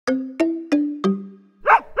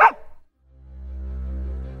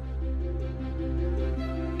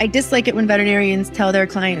I dislike it when veterinarians tell their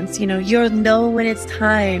clients, you'll know when it's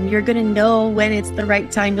time. You're going to know when it's the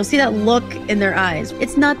right time. You'll see that look in their eyes.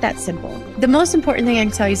 It's not that simple. The most important thing I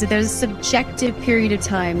can tell you is that there's a subjective period of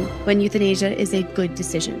time when euthanasia is a good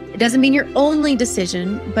decision. It doesn't mean your only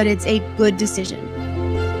decision, but it's a good decision.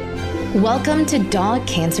 Welcome to Dog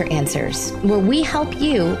Cancer Answers, where we help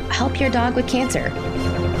you help your dog with cancer.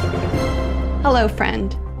 Hello,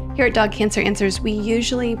 friend. Here at Dog Cancer Answers, we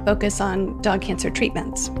usually focus on dog cancer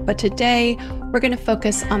treatments, but today we're going to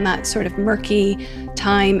focus on that sort of murky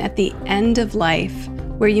time at the end of life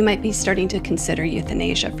where you might be starting to consider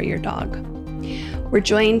euthanasia for your dog. We're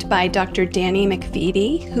joined by Dr. Dani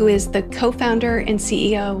McVety, who is the co-founder and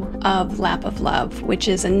CEO of Lap of Love, which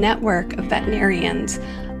is a network of veterinarians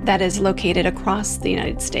that is located across the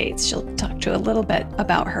United States. She'll talk to you a little bit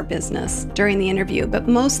about her business during the interview, but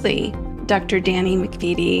mostly Dr. Dani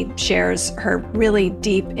McVety shares her really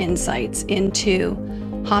deep insights into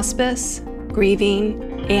hospice, grieving,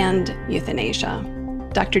 and euthanasia.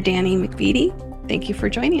 Dr. Dani McVety, thank you for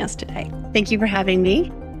joining us today. Thank you for having me.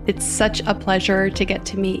 It's such a pleasure to get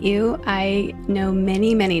to meet you. I know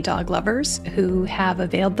many, many dog lovers who have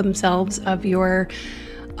availed themselves of your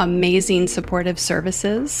amazing supportive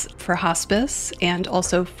services for hospice and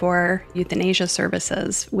also for euthanasia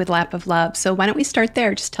services with Lap of Love. So why don't we start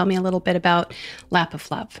there? Just tell me a little bit about Lap of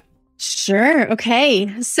Love. Sure.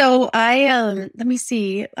 Okay. So let me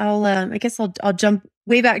see. I guess I'll jump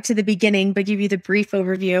way back to the beginning, but give you the brief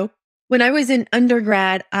overview. When I was in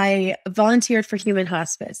undergrad, I volunteered for human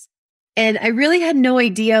hospice, and I really had no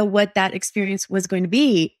idea what that experience was going to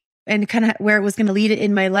be and kind of where it was going to lead it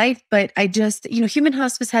in my life. But I just, human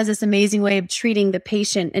hospice has this amazing way of treating the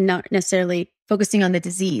patient and not necessarily focusing on the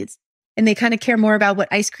disease. And they kind of care more about what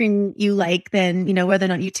ice cream you like than, whether or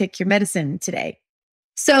not you take your medicine today.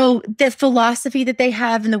 So the philosophy that they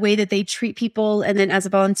have and the way that they treat people. And then as a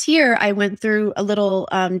volunteer, I went through a little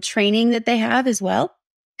training that they have as well.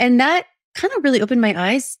 And that kind of really opened my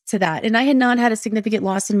eyes to that. And I had not had a significant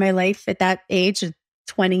loss in my life at that age,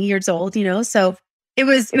 20 years old, so it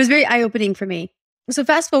was very eye-opening for me. So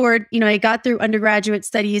fast forward, I got through undergraduate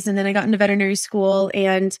studies and then I got into veterinary school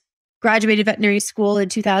and graduated veterinary school in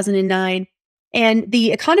 2009. And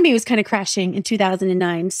the economy was kind of crashing in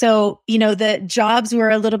 2009. So, the jobs were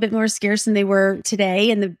a little bit more scarce than they were today,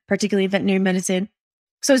 and particularly veterinary medicine.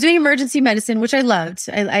 So I was doing emergency medicine, which I loved.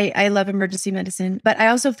 I love emergency medicine, but I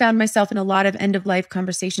also found myself in a lot of end-of-life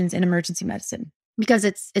conversations in emergency medicine because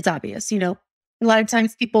it's obvious, A lot of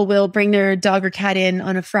times people will bring their dog or cat in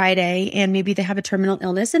on a Friday and maybe they have a terminal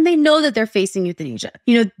illness and they know that they're facing euthanasia.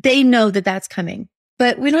 They know that that's coming,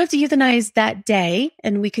 but we don't have to euthanize that day,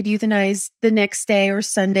 and we could euthanize the next day or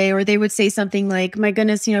Sunday, or they would say something like, my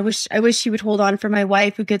goodness, I wish she would hold on for my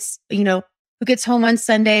wife who gets home on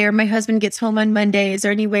Sunday, or my husband gets home on Monday. Is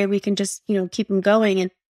there any way we can just, keep him going?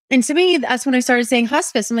 And to me, that's when I started saying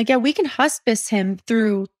hospice. I'm like, yeah, we can hospice him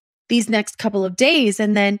through these next couple of days.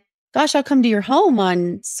 And then gosh, I'll come to your home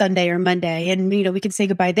on Sunday or Monday and, we can say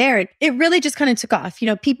goodbye there. And it really just kind of took off.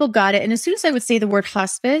 People got it. And as soon as I would say the word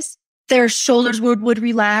hospice, their shoulders would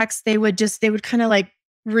relax. They would kind of like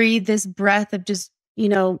breathe this breath of just,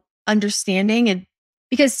 understanding. And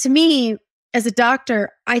because to me, as a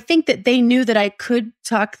doctor, I think that they knew that I could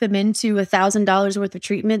talk them into $1,000 worth of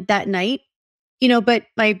treatment that night, but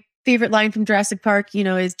my favorite line from Jurassic Park,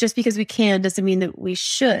 is just because we can doesn't mean that we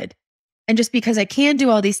should. And just because I can do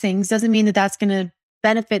all these things doesn't mean that that's going to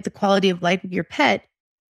benefit the quality of life of your pet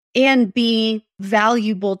and be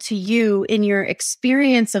valuable to you in your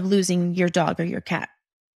experience of losing your dog or your cat.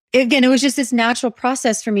 Again, it was just this natural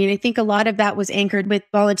process for me. And I think a lot of that was anchored with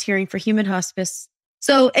volunteering for human hospice.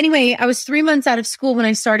 So anyway, I was 3 months out of school when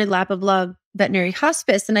I started Lap of Love Veterinary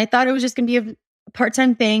Hospice. And I thought it was just going to be a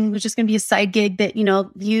part-time thing. It was just going to be a side gig that,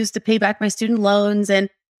 used to pay back my student loans. And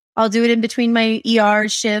I'll do it in between my ER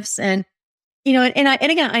shifts. And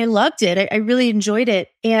again, I loved it. I really enjoyed it.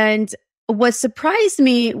 And what surprised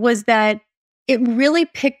me was that it really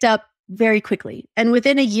picked up very quickly. And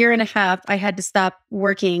within a year and a half, I had to stop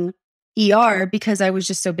working ER because I was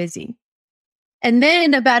just so busy. And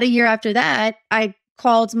then about a year after that, I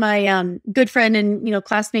called my good friend and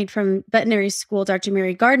classmate from veterinary school, Dr.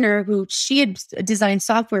 Mary Gardner, who she had designed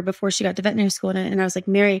software before she got to veterinary school. And I was like,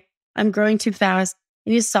 Mary, I'm growing too fast.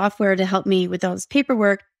 I need software to help me with all this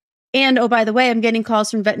paperwork. And oh, by the way, I'm getting calls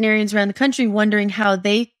from veterinarians around the country wondering how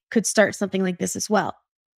they could start something like this as well.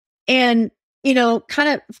 And, kind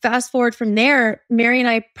of fast forward from there, Mary and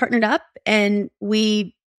I partnered up and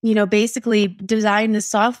we, basically designed the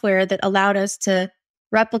software that allowed us to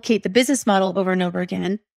replicate the business model over and over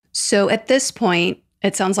again. So at this point,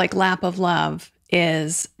 it sounds like Lap of Love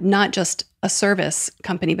is not just a service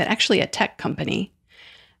company, but actually a tech company.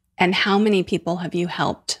 And how many people have you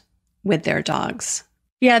helped with their dogs?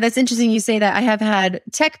 Yeah, that's interesting you say that. I have had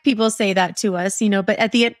tech people say that to us, but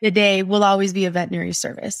at the end of the day, we'll always be a veterinary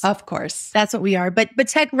service. Of course. That's what we are. But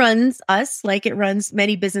tech runs us like it runs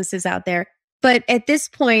many businesses out there. But at this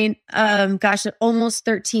point, almost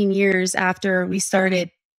 13 years after we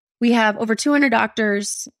started, we have over 200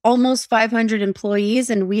 doctors, almost 500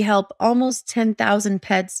 employees, and we help almost 10,000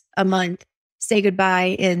 pets a month say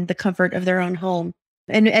goodbye in the comfort of their own home.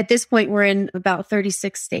 And at this point, we're in about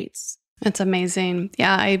 36 states. That's amazing.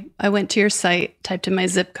 Yeah, I went to your site, typed in my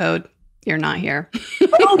zip code. You're not here.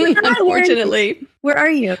 Oh, unfortunately. Where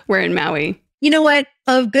are you? We're in Maui. You know what?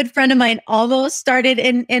 A good friend of mine almost started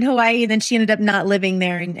in Hawaii, and then she ended up not living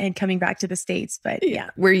there and coming back to the States. But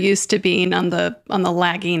yeah. We're used to being on the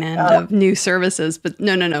lagging end of new services. But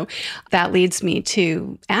no. That leads me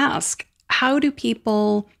to ask, how do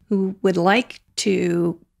people who would like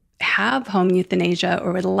to have home euthanasia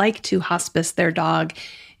or would like to hospice their dog,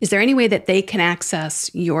 is there any way that they can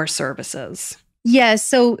access your services? Yes.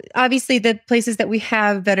 So obviously the places that we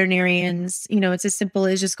have veterinarians, it's as simple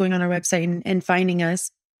as just going on our website and finding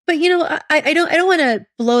us. But, I don't want to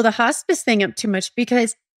blow the hospice thing up too much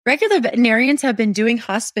because regular veterinarians have been doing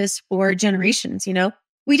hospice for generations,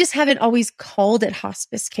 We just haven't always called it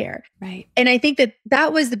hospice care. Right. And I think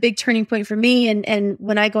that was the big turning point for me. And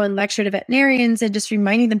when I go and lecture to veterinarians and just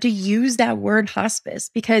reminding them to use that word hospice,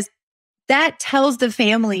 because that tells the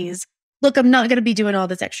families, look, I'm not going to be doing all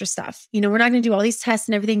this extra stuff. We're not going to do all these tests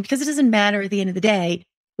and everything because it doesn't matter at the end of the day.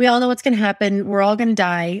 We all know what's going to happen. We're all going to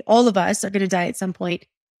die. All of us are going to die at some point.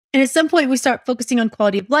 And at some point, we start focusing on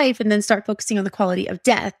quality of life and then start focusing on the quality of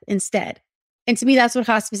death instead. And to me, that's what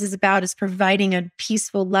hospice is about, is providing a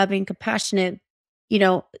peaceful, loving, compassionate,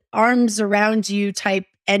 arms around you type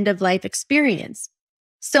end of life experience.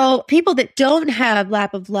 So people that don't have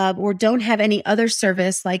Lap of Love or don't have any other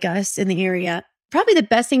service like us in the area, probably the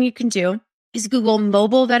best thing you can do is Google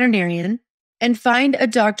mobile veterinarian and find a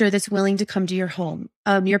doctor that's willing to come to your home.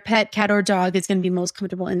 Your pet, cat, or dog is going to be most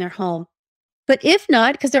comfortable in their home. But if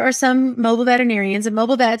not, because there are some mobile veterinarians and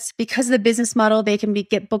mobile vets, because of the business model, they can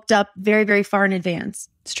get booked up very, very far in advance.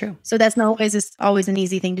 It's true. So that's not always an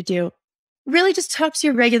easy thing to do. Really just talk to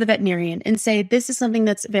your regular veterinarian and say, this is something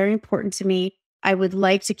that's very important to me. I would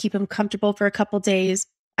like to keep him comfortable for a couple days.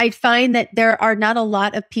 I find that there are not a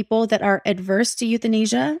lot of people that are adverse to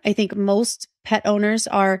euthanasia. I think most pet owners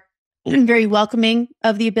are very welcoming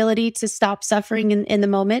of the ability to stop suffering in the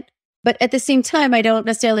moment. But at the same time, I don't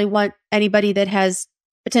necessarily want anybody that has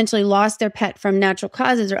potentially lost their pet from natural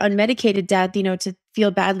causes or unmedicated death, to feel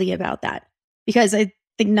badly about that. Because I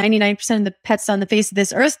think 99% of the pets on the face of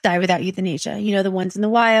this earth die without euthanasia. The ones in the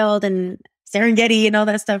wild and Serengeti and all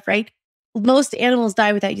that stuff, right? Most animals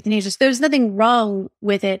die without euthanasia. So there's nothing wrong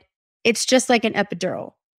with it. It's just like an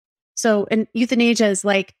epidural. So, and euthanasia is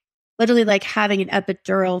literally like having an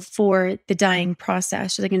epidural for the dying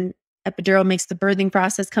process. So like an epidural makes the birthing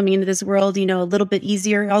process coming into this world, a little bit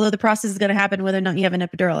easier, although the process is going to happen whether or not you have an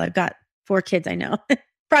epidural. I've got 4 kids, I know.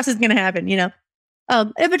 Process is going to happen,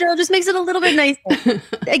 Epidural just makes it a little bit nicer.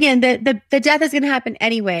 Again, the death is going to happen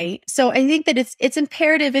anyway. So I think that it's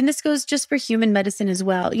imperative, and this goes just for human medicine as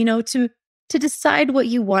well, to decide what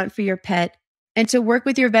you want for your pet and to work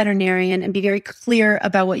with your veterinarian and be very clear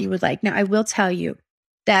about what you would like. Now, I will tell you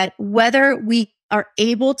that whether we are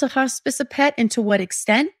able to hospice a pet and to what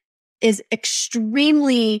extent is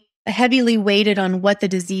extremely heavily weighted on what the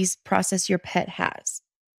disease process your pet has.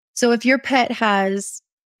 So if your pet has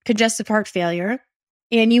congestive heart failure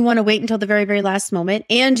and you want to wait until the very, very last moment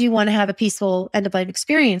and you want to have a peaceful end-of-life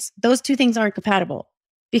experience, those two things aren't compatible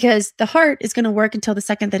because the heart is going to work until the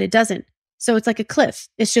second that it doesn't. So it's like a cliff.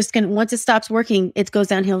 It's just going to, once it stops working, it goes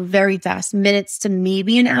downhill very fast, minutes to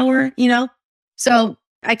maybe an hour, So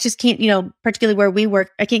I just can't, particularly where we work,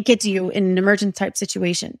 I can't get to you in an emergent type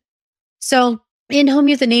situation. So in-home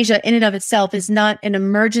euthanasia in and of itself is not an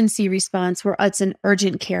emergency response where it's an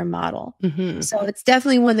urgent care model. Mm-hmm. So it's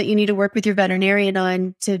definitely one that you need to work with your veterinarian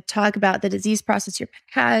on to talk about the disease process your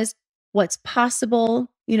pet has, what's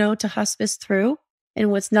possible, to hospice through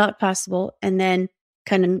and what's not possible, and then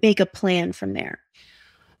kind of make a plan from there.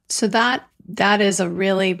 So that is a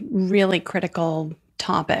really, really critical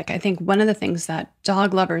topic. I think one of the things that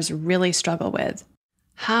dog lovers really struggle with,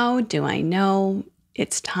 how do I know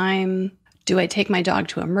it's time? Do I take my dog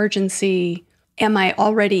to emergency? Am I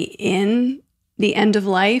already in the end of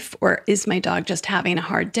life, or is my dog just having a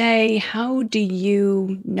hard day? How do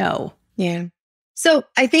you know? Yeah. So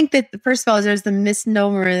I think that first of all, there's the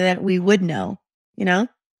misnomer that we would know,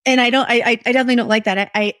 And I definitely don't like that.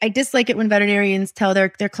 I dislike it when veterinarians tell their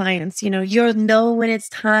clients, you'll know when it's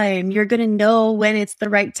time. You're going to know when it's the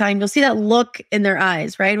right time. You'll see that look in their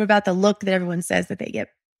eyes, right? About the look that everyone says that they get.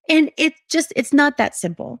 And it's not that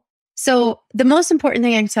simple. So the most important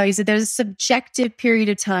thing I can tell you is that there's a subjective period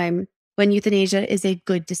of time when euthanasia is a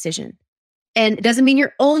good decision. And it doesn't mean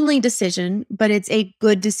your only decision, but it's a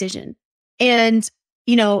good decision. And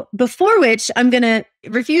before which I'm going to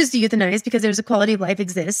refuse to euthanize because there's a quality of life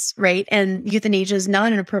exists, right? And euthanasia is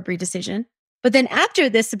not an appropriate decision. But then after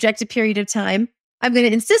this subjective period of time, I'm going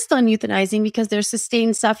to insist on euthanizing because there's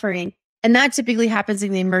sustained suffering. And that typically happens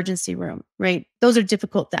in the emergency room, right? Those are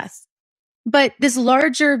difficult deaths. But this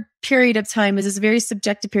larger period of time is this very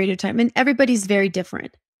subjective period of time, and everybody's very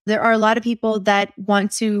different. There are a lot of people that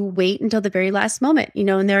want to wait until the very last moment,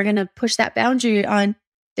 and they're going to push that boundary on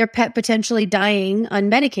their pet potentially dying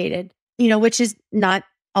unmedicated, which is not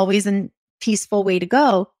always a peaceful way to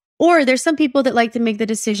go. Or there's some people that like to make the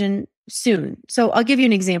decision soon. So I'll give you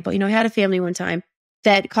an example. I had a family one time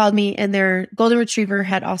that called me and their golden retriever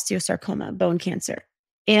had osteosarcoma, bone cancer.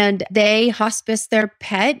 And they hospiced their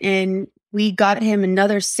pet and we got him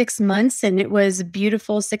another 6 months, and it was a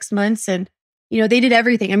beautiful 6 months. And, they did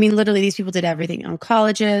everything. I mean, literally these people did everything,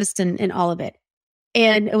 oncologist and all of it.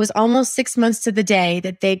 And it was almost 6 months to the day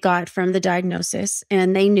that they got from the diagnosis.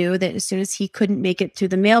 And they knew that as soon as he couldn't make it to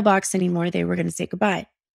the mailbox anymore, they were going to say goodbye.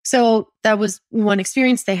 So that was one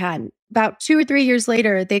experience they had. About 2 or 3 years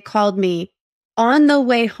later, they called me on the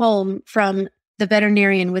way home from the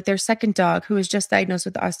veterinarian with their second dog who was just diagnosed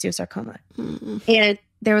with osteosarcoma. Mm-hmm. And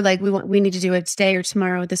they were like, we need to do it today or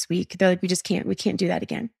tomorrow this week. They're like, we can't do that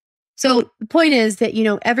again. So the point is that,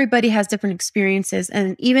 everybody has different experiences.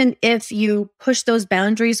 And even if you push those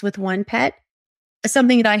boundaries with one pet,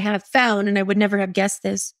 something that I have found, and I would never have guessed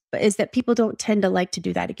this, but is that people don't tend to like to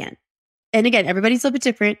do that again. And again, everybody's a little bit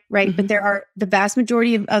different, right? Mm-hmm. But there are the vast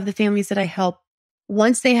majority of the families that I help,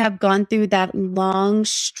 once they have gone through that long,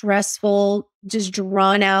 stressful, just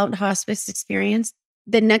drawn out hospice experience,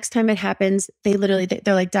 the next time it happens, they're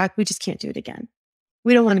like, Doc, we just can't do it again.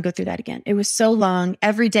 We don't want to go through that again. It was so long.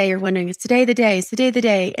 Every day you're wondering, is today the day? Is today the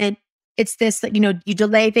day? And it's this, you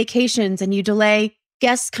delay vacations and you delay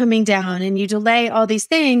guests coming down and you delay all these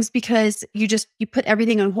things because you put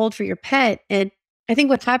everything on hold for your pet. And I think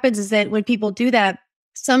what happens is that when people do that,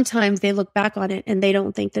 sometimes they look back on it and they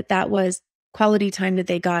don't think that was quality time that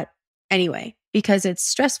they got anyway, because it's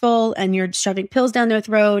stressful and you're shoving pills down their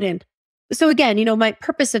throat. And so again, my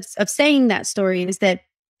purpose of saying that story is that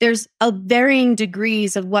there's a varying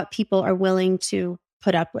degrees of what people are willing to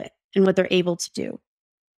put up with and what they're able to do.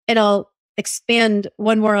 And I'll expand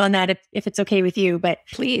one more on that if it's okay with you, but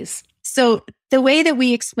please. So the way that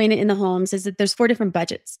we explain it in the homes is that there's 4 different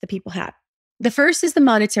budgets that people have. The first is the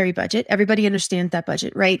monetary budget. Everybody understands that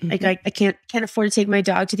budget, right? Mm-hmm. Like I can't afford to take my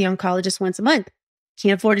dog to the oncologist once a month.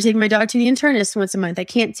 Can't afford to take my dog to the internist once a month. I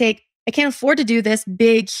can't afford to do this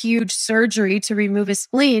big, huge surgery to remove his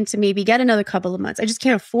spleen to maybe get another couple of months. I just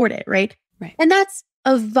can't afford it, right? Right. And that's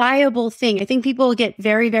a viable thing. I think people get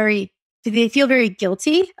they feel very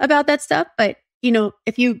guilty about that stuff. But,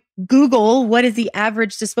 if you Google what is the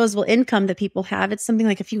average disposable income that people have, it's something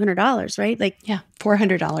like a few $100s, right? Like, yeah,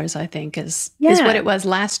 $400, I think is what it was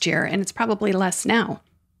last year. And it's probably less now.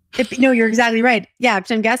 You're exactly right. Yeah. Every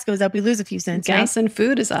time gas goes up, we lose a few cents. Gas and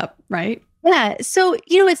food is up, right? Yeah. So,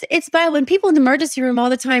 it's vital. When people in the emergency room all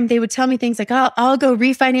the time, they would tell me things like, I'll go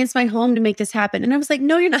refinance my home to make this happen. And I was like,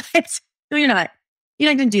 no, you're not. No, you're not. You're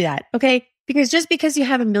not going to do that. Okay. Because just because you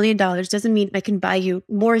have $1 million doesn't mean I can buy you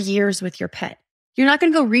more years with your pet. You're not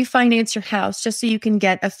going to go refinance your house just so you can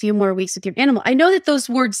get a few more weeks with your animal. I know that those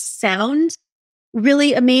words sound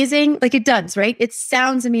really amazing. Like it does, right? It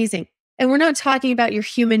sounds amazing. And we're not talking about your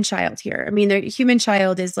human child here. I mean, their human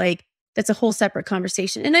child is like, that's a whole separate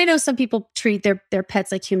conversation. And I know some people treat their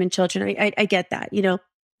pets like human children. I get that,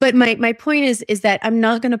 But my point is that I'm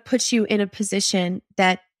not going to put you in a position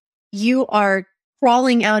that you are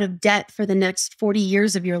crawling out of debt for the next 40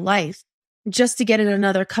 years of your life just to get in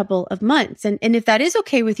another couple of months. And if that is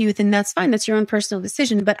okay with you, then that's fine. That's your own personal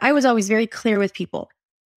decision. But I was always very clear with people.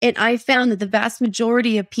 And I found that the vast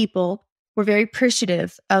majority of people were very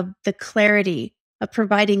appreciative of the clarity of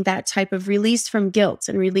providing that type of release from guilt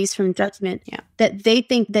and release from judgment that they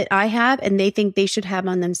think that I have and they think they should have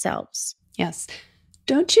on themselves. Yes.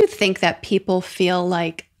 Don't you think that people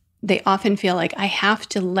they often feel like I have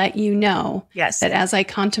to let you know that as I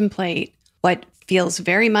contemplate what feels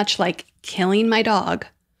very much like killing my dog,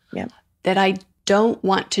 that I don't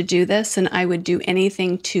want to do this and I would do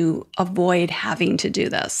anything to avoid having to do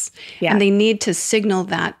this. Yeah. And they need to signal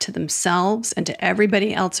that to themselves and to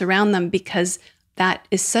everybody else around them because that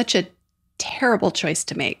is such a terrible choice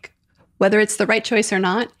to make. Whether it's the right choice or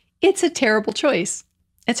not, it's a terrible choice.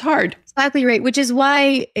 It's hard. Exactly right. Which is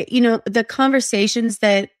why, the conversations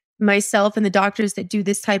that myself and the doctors that do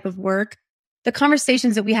this type of work, the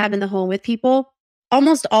conversations that we have in the home with people,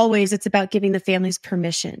 almost always it's about giving the families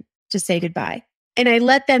permission to say goodbye. And I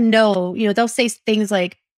let them know, they'll say things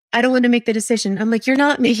like, I don't want to make the decision. I'm like, you're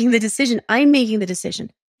not making the decision. I'm making the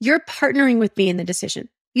decision. You're partnering with me in the decision.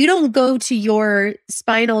 You don't go to your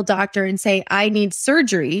spinal doctor and say, I need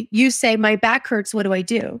surgery. You say, my back hurts. What do I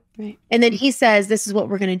do? Right. And then he says, this is what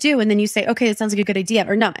we're going to do. And then you say, okay, that sounds like a good idea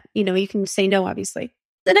or not. You can say no, obviously.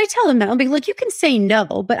 Then I tell him that. I'll be like, you can say no,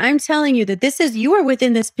 but I'm telling you that you are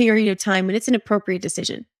within this period of time when it's an appropriate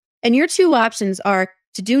decision. And your two options are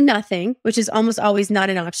to do nothing, which is almost always not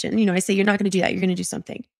an option. I say, you're not going to do that. You're going to do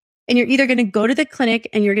something. And you're either going to go to the clinic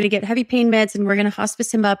and you're going to get heavy pain meds and we're going to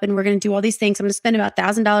hospice him up and we're going to do all these things. I'm going to spend about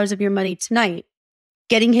 $1,000 of your money tonight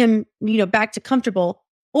getting him, back to comfortable,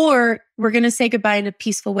 or we're going to say goodbye in a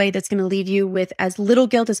peaceful way that's going to leave you with as little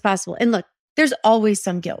guilt as possible. And look, there's always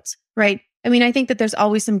some guilt, right? I think that there's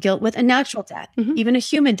always some guilt with a natural death, even a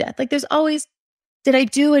human death. Like there's always, did I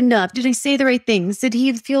do enough? Did I say the right things? Did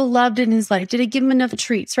he feel loved in his life? Did I give him enough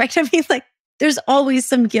treats, right? There's always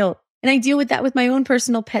some guilt. And I deal with that with my own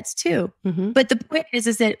personal pets too. But the point is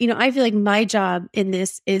that, I feel like my job in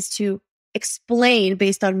this is to explain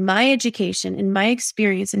based on my education and my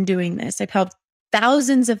experience in doing this. I've helped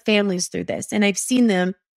thousands of families through this, and I've seen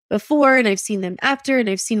them before and I've seen them after, and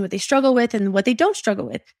I've seen what they struggle with and what they don't struggle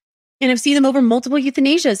with. And I've seen them over multiple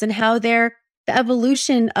euthanasias and how the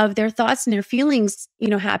evolution of their thoughts and their feelings,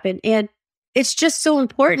 happen. And it's just so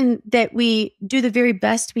important that we do the very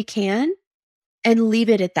best we can and leave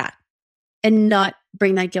it at that and not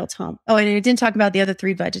bring that guilt home. Oh, and I didn't talk about the other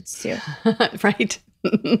 3 budgets too. Right.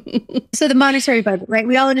 So the monetary budget, right?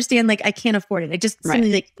 We all understand, like, I can't afford it. I just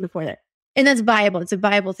simply can't afford it. And that's viable. It's a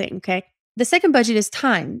viable thing. Okay. The second budget is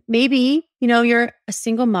time. Maybe, you're a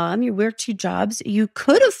single mom, you work 2 jobs. You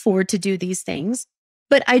could afford to do these things,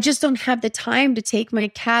 but I just don't have the time to take my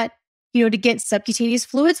cat, to get subcutaneous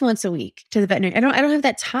fluids once a week to the veterinary. I don't have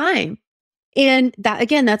that time. And that,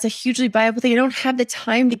 again, that's a hugely viable thing. I don't have the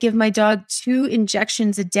time to give my dog 2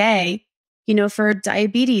 injections a day, for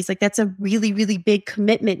diabetes. Like that's a really, really big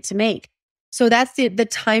commitment to make. So that's the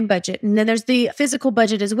time budget. And then there's the physical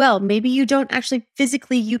budget as well. Maybe you don't actually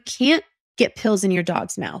physically, you can't get pills in your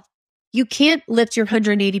dog's mouth. You can't lift your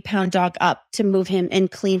 180-pound dog up to move him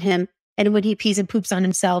and clean him. And when he pees and poops on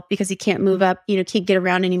himself because he can't move up, can't get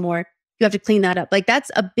around anymore, you have to clean that up. Like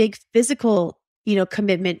that's a big physical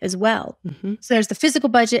commitment as well. So there's the physical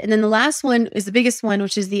budget. And then the last one is the biggest one,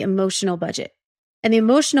 which is the emotional budget. And the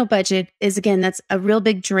emotional budget is, again, that's a real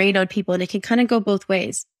big drain on people. And it can kind of go both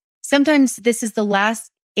ways. Sometimes this is the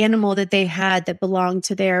last animal that they had that belonged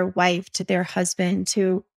to their wife, to their husband,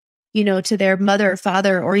 to their mother or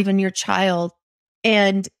father, or even your child.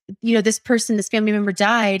 And, this person, this family member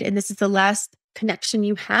died, and this is the last connection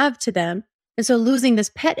you have to them. And so losing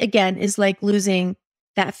this pet again is like losing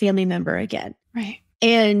that family member again. Right.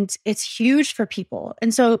 And it's huge for people.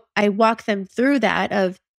 And so I walk them through that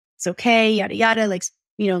of, it's okay, yada, yada. Like,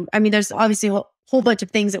 there's obviously a whole bunch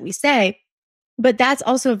of things that we say, but that's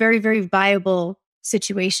also a very, very viable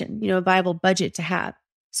situation, a viable budget to have.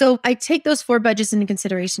 So I take those 4 budgets into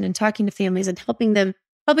consideration and talking to families and helping them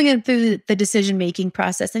through the decision-making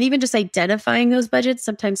process. And even just identifying those budgets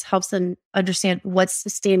sometimes helps them understand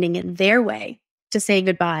what's standing in their way to saying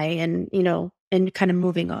goodbye and, and kind of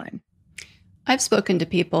moving on. I've spoken to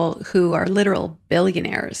people who are literal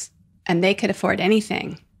billionaires and they could afford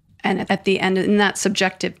anything. And at the end, in that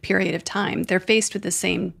subjective period of time, they're faced with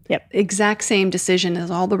the exact same decision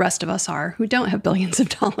as all the rest of us are who don't have billions of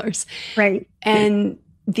dollars. Right. And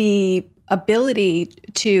the ability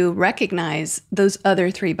to recognize those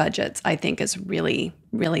other 3 budgets, I think, is really,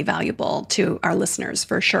 really valuable to our listeners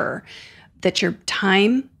for sure. That your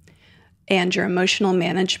time and your emotional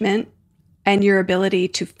management and your ability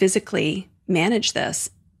to physically manage this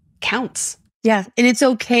counts. Yeah. And it's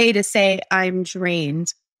okay to say, I'm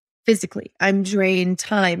drained physically, I'm drained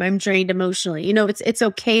time, I'm drained emotionally. It's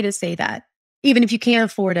okay to say that, even if you can't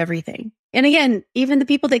afford everything. And again, even the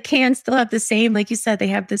people that can still have the same, like you said, they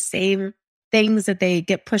have the same things that they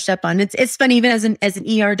get pushed up on. It's funny, even as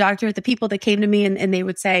an ER doctor, the people that came to me and they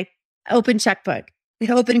would say, open checkbook,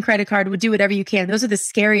 open credit card, would do whatever you can. Those are the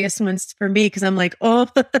scariest ones for me because I'm like, oh,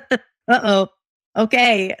 uh-oh,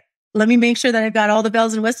 okay, let me make sure that I've got all the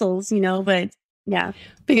bells and whistles, but Yeah.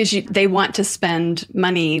 Because they want to spend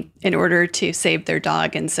money in order to save their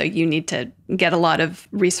dog. And so you need to get a lot of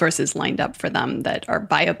resources lined up for them that are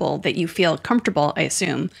viable, that you feel comfortable, I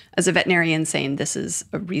assume, as a veterinarian, saying this is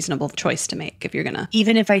a reasonable choice to make if you're going to.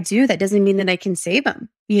 Even if I do, that doesn't mean that I can save them.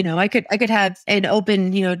 I could have an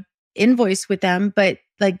open, invoice with them, but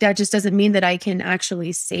like that just doesn't mean that I can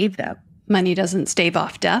actually save them. Money doesn't stave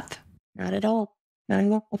off death? Not at all. I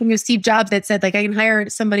think it was Steve Jobs that said, like, I can hire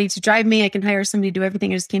somebody to drive me. I can hire somebody to do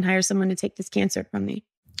everything. I just can't hire someone to take this cancer from me.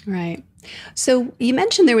 Right. So you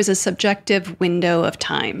mentioned there was a subjective window of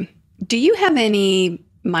time. Do you have any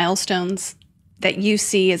milestones that you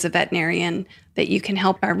see as a veterinarian that you can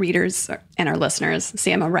help our readers and our listeners?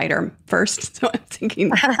 See, I'm a writer first, so I'm thinking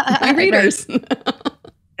my readers. Do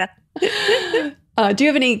you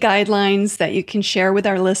have any guidelines that you can share with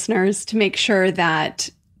our listeners to make sure that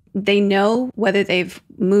they know whether they've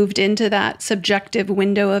moved into that subjective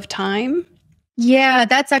window of time? Yeah,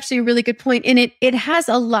 that's actually a really good point. And it has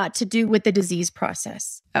a lot to do with the disease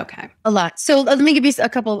process. Okay. A lot. So let me give you a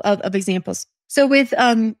couple of examples. So with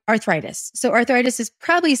arthritis. So arthritis is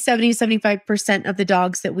probably 75% of the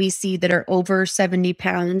dogs that we see that are over 70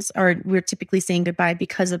 pounds we're typically saying goodbye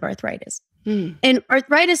because of arthritis. And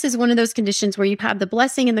arthritis is one of those conditions where you have the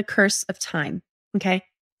blessing and the curse of time. Okay.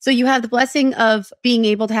 So you have the blessing of being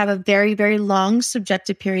able to have a very, very long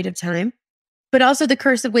subjective period of time, but also the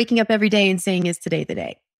curse of waking up every day and saying, is today the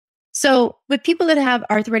day? So with people that have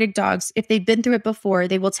arthritic dogs, if they've been through it before,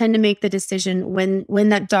 they will tend to make the decision when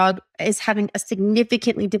that dog is having a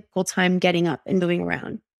significantly difficult time getting up and moving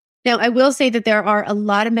around. Now, I will say that there are a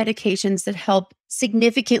lot of medications that help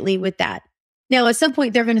significantly with that. Now, at some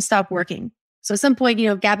point, they're going to stop working. So at some point,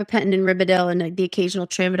 gabapentin and Ribadyl and the occasional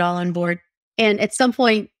Tramadol on board. And at some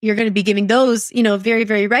point, you're going to be giving those, very,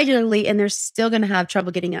 very regularly, and they're still going to have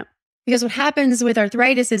trouble getting up. Because what happens with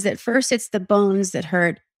arthritis is that first it's the bones that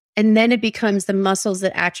hurt, and then it becomes the muscles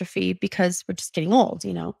that atrophy because we're just getting old,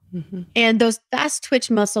 Mm-hmm. And those fast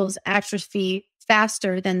twitch muscles atrophy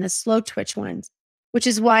faster than the slow twitch ones, which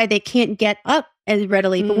is why they can't get up as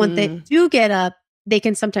readily. But when they do get up, they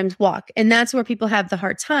can sometimes walk. And that's where people have the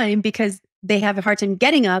hard time because they have a hard time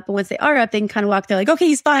getting up. But once they are up, they can kind of walk. They're like, okay,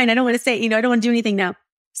 he's fine. I don't want to say, I don't want to do anything now.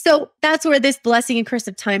 So that's where this blessing and curse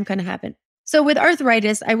of time kind of happen. So with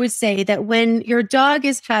arthritis, I would say that when your dog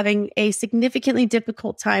is having a significantly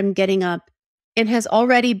difficult time getting up and has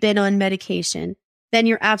already been on medication, then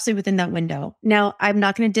you're absolutely within that window. Now, I'm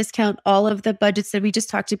not going to discount all of the budgets that we just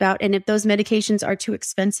talked about. And if those medications are too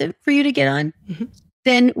expensive for you to get on,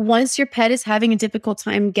 then once your pet is having a difficult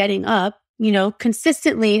time getting up,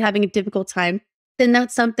 consistently having a difficult time, then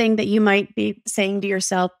that's something that you might be saying to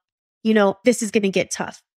yourself, this is going to get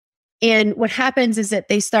tough. And what happens is that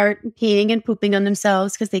they start peeing and pooping on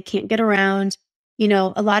themselves because they can't get around.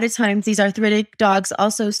 A lot of times these arthritic dogs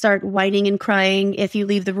also start whining and crying if you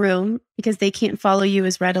leave the room because they can't follow you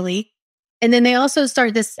as readily. And then they also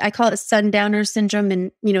start this, I call it sundowner syndrome.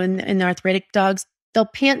 And, in the arthritic dogs, they'll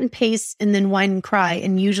pant and pace and then whine and cry,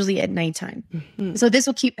 and usually at nighttime. Mm-hmm. So this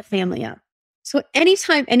will keep the family up. So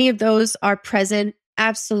anytime any of those are present,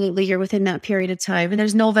 absolutely, you're within that period of time. And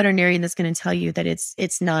there's no veterinarian that's going to tell you that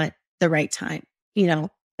it's not the right time.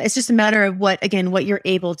 It's just a matter of what you're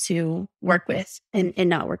able to work with and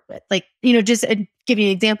not work with. Like, just give you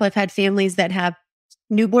an example. I've had families that have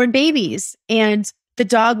newborn babies, and the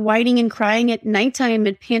dog whining and crying at nighttime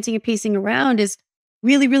and panting and pacing around is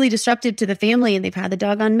really, really disruptive to the family. And they've had the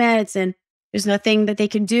dog on meds and there's nothing that they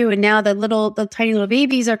can do. And now the tiny little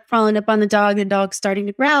babies are crawling up on the dog. The dog's starting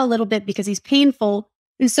to growl a little bit because he's painful.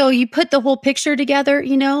 And so you put the whole picture together,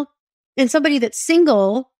 and somebody that's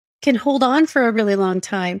single can hold on for a really long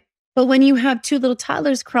time. But when you have two little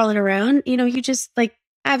toddlers crawling around, you just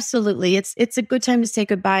absolutely, it's a good time to say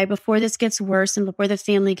goodbye before this gets worse and before the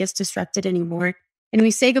family gets disrupted anymore. And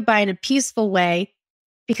we say goodbye in a peaceful way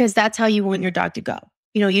because that's how you want your dog to go.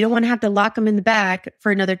 You don't want to have to lock him in the back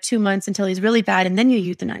for another 2 months until he's really bad and then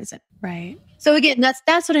you euthanize it. Right. So again,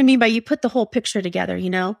 that's what I mean by you put the whole picture together,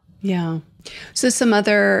 Yeah. So some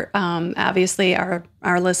other, obviously our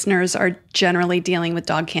listeners are generally dealing with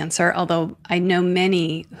dog cancer, although I know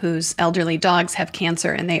many whose elderly dogs have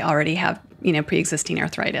cancer and they already have, pre-existing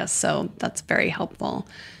arthritis. So that's very helpful.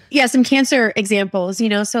 Yeah, some cancer examples,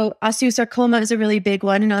 so osteosarcoma is a really big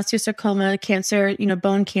one, and osteosarcoma cancer,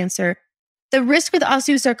 bone cancer. The risk with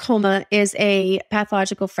osteosarcoma is a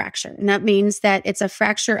pathological fracture. And that means that it's a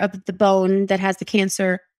fracture of the bone that has the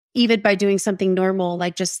cancer, even by doing something normal,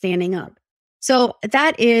 like just standing up. So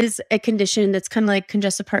that is a condition that's kind of like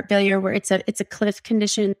congestive heart failure, where it's a cliff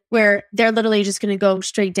condition where they're literally just going to go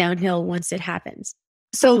straight downhill once it happens.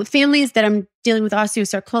 So families that I'm dealing with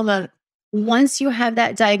osteosarcoma, Once you have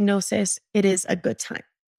that diagnosis, it is a good time.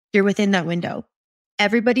 You're within that window.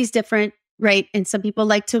 Everybody's different, right? And some people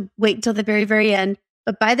like to wait until the very, very end.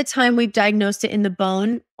 But by the time we've diagnosed it in the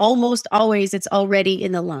bone, almost always it's already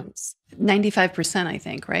in the lungs. 95%, I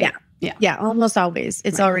think, right? Yeah, almost always.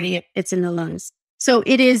 It's already, it's in the lungs. So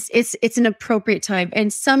it's an appropriate time.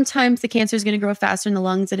 And sometimes the cancer is going to grow faster in the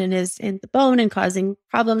lungs than it is in the bone and causing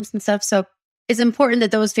problems and stuff. So it's important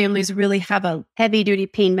that those families really have a heavy duty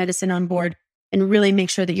pain medicine on board and really make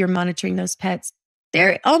sure that you're monitoring those pets.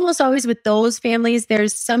 They're almost always with those families,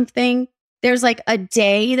 there's like a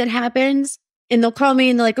day that happens and they'll call me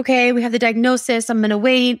and they're like, okay, we have the diagnosis. I'm going to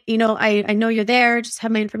wait. I know you're there. Just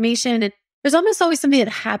have my information. And there's almost always something that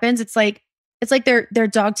happens. It's like their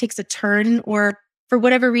dog takes a turn, or for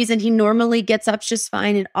whatever reason, he normally gets up just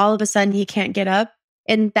fine. And all of a sudden he can't get up.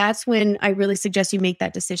 And that's when I really suggest you make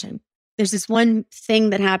that decision. There's this one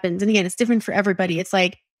thing that happens. And again, it's different for everybody. It's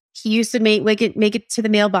like he used to make it to the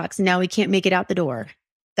mailbox and now he can't make it out the door.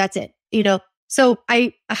 That's it. So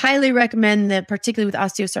I highly recommend that, particularly with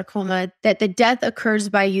osteosarcoma, that the death occurs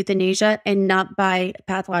by euthanasia and not by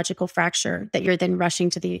pathological fracture that you're then rushing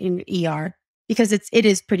to the ER, because it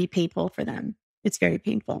is pretty painful for them. It's very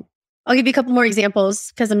painful. I'll give you a couple more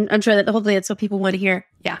examples because I'm sure that hopefully that's what people want to hear.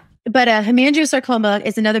 Yeah. But hemangiosarcoma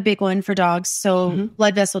is another big one for dogs. So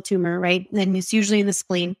blood vessel tumor, right? And it's usually in the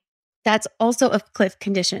spleen. That's also a cliff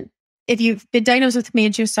condition. If you've been diagnosed with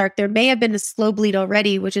hemangiosarc, there may have been a slow bleed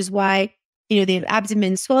already, which is why, the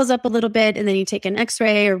abdomen swells up a little bit, and then you take an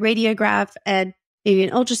x-ray or radiograph and maybe an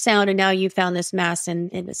ultrasound, and now you found this mass in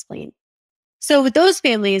the spleen. So with those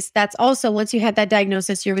families, that's also, once you have that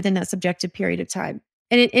diagnosis, you're within that subjective period of time.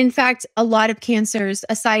 And in fact, a lot of cancers,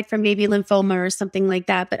 aside from maybe lymphoma or something like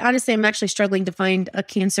that, but honestly, I'm actually struggling to find a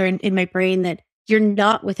cancer in my brain that you're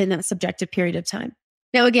not within that subjective period of time.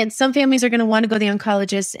 Now, again, some families are going to want to go to the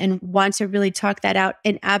oncologist and want to really talk that out.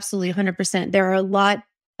 And absolutely 100%. There are a lot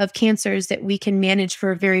of cancers that we can manage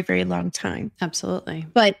for a very, very long time. Absolutely.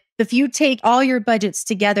 But if you take all your budgets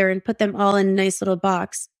together and put them all in a nice little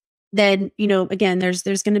box, then, again, there's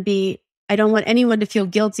going to be, I don't want anyone to feel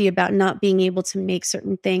guilty about not being able to make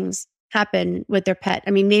certain things happen with their pet. I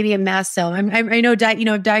mean, maybe a mast cell. I know,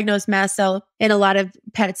 I've diagnosed mast cell in a lot of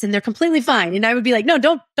pets and they're completely fine. And I would be like, no,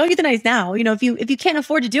 don't euthanize now. If you can't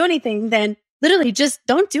afford to do anything, then literally just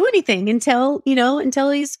don't do anything until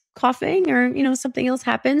he's coughing or, something else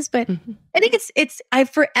happens. But I think I'm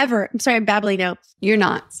sorry, I'm babbling now. You're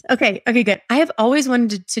not. Okay, good. I have always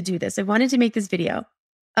wanted to do this. I wanted to make this video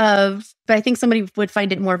but I think somebody would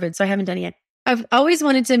find it morbid, so I haven't done it yet. I've always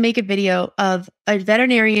wanted to make a video of a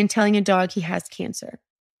veterinarian telling a dog he has cancer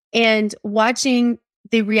and watching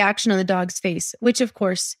the reaction on the dog's face, which of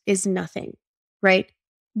course is nothing, right?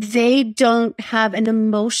 They don't have an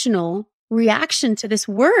emotional reaction to this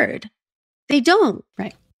word. They don't.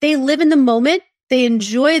 Right. They live in the moment. They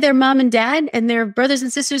enjoy their mom and dad and their brothers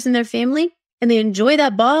and sisters and their family, and they enjoy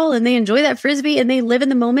that ball and they enjoy that Frisbee and they live in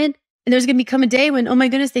the moment. And there's going to become a day when, oh my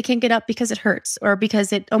goodness, they can't get up because it hurts, or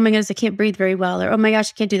because oh my goodness, I can't breathe very well, or oh my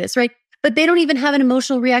gosh, I can't do this, right? But they don't even have an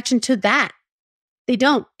emotional reaction to that. They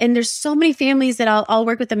don't. And there's so many families that I'll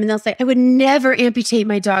work with them and they'll say, I would never amputate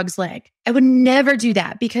my dog's leg. I would never do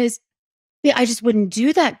that because I just wouldn't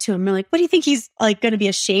do that to him. I'm like, what do you think he's like going to be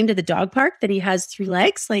ashamed of the dog park that he has 3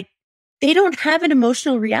 legs? Like, they don't have an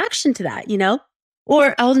emotional reaction to that,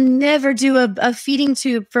 Or I'll never do a feeding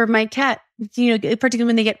tube for my cat, particularly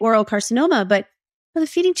when they get oral carcinoma. But the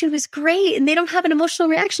feeding tube is great, and they don't have an emotional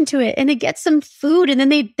reaction to it, and it gets them food, and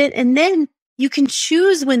then you can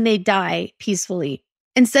choose when they die peacefully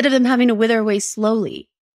instead of them having to wither away slowly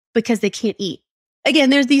because they can't eat.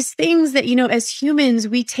 Again, there's these things that as humans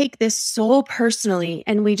we take this so personally,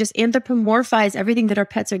 and we just anthropomorphize everything that our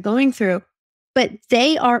pets are going through. But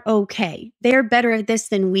they are okay. They're better at this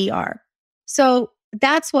than we are. So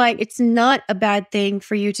that's why it's not a bad thing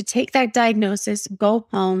for you to take that diagnosis, go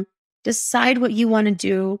home, decide what you want to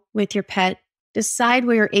do with your pet, decide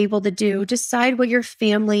what you're able to do, decide what your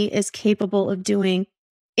family is capable of doing,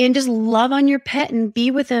 and just love on your pet and be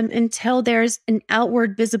with him until there's an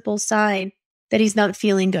outward visible sign that he's not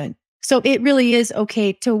feeling good. So it really is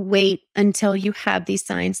okay to wait until you have these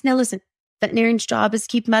signs. Now, listen, veterinarian's job is to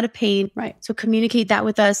keep them out of pain. Right. So communicate that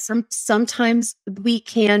with us. Sometimes we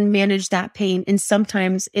can manage that pain, and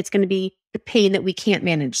sometimes it's going to be the pain that we can't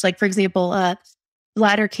manage. Like, for example,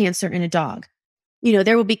 bladder cancer in a dog.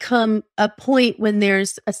 There will become a point when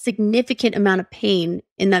there's a significant amount of pain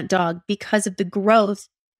in that dog because of the growth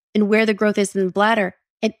and where the growth is in the bladder.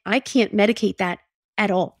 And I can't medicate that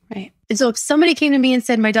at all. Right. And so if somebody came to me and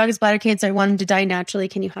said, my dog has bladder cancer, I want him to die naturally,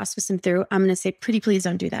 can you hospice him through? I'm going to say, pretty please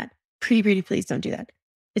don't do that. Pretty please don't do that.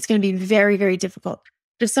 It's going to be very, very difficult.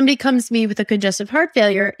 But if somebody comes to me with a congestive heart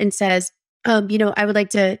failure and says, I would like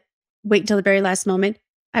to wait until the very last moment,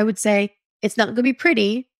 I would say, it's not going to be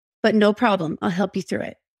pretty, but no problem. I'll help you through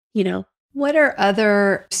it. What are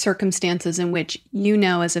other circumstances in which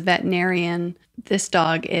as a veterinarian, this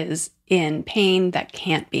dog is in pain that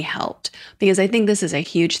can't be helped? Because I think this is a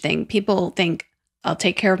huge thing. People think, I'll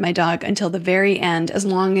take care of my dog until the very end, as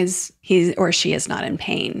long as he or she is not in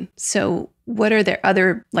pain. So what are there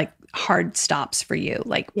other hard stops for you?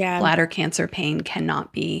 Bladder cancer pain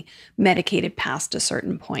cannot be medicated past a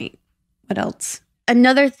certain point. What else?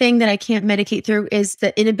 Another thing that I can't medicate through is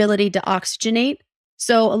the inability to oxygenate.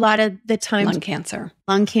 So a lot of the times,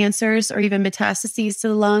 lung cancers, or even metastases to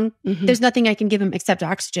the lung, there's nothing I can give them except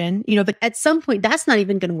oxygen, but at some point that's not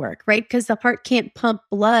even going to work, right? Because the heart can't pump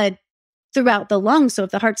blood throughout the lungs. So if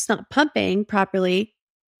the heart's not pumping properly,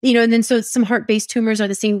 and then so some heart-based tumors are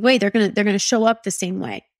the same way. They're going to show up the same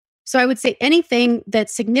way. So I would say anything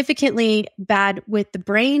that's significantly bad with the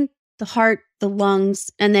brain, the heart, the lungs,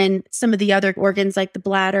 and then some of the other organs like the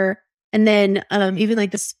bladder, and then even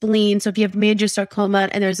like the spleen. So if you have meningiosarcoma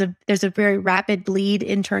and there's a very rapid bleed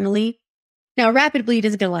internally. Now, a rapid bleed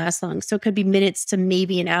isn't going to last long. So it could be minutes to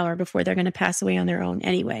maybe an hour before they're going to pass away on their own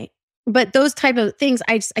anyway. But those type of things,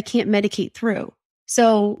 I can't medicate through.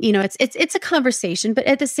 So, it's a conversation, but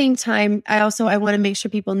at the same time, I want to make sure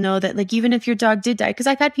people know that even if your dog did die, because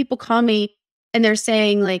I've had people call me and they're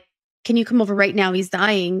saying can you come over right now? He's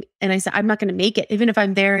dying. And I said, I'm not going to make it. Even if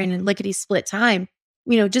I'm there in lickety split time,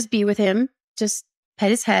 just be with him, just pet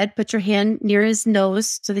his head, put your hand near his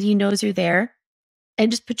nose so that he knows you're there, and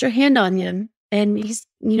just put your hand on him. And he's,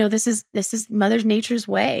 this is Mother Nature's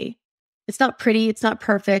way. It's not pretty. It's not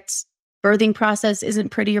perfect. Birthing process isn't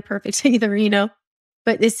pretty or perfect either,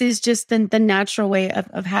 but this is just the natural way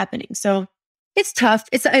of happening. So it's tough.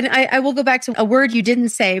 And I will go back to a word you didn't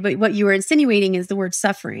say, but what you were insinuating is the word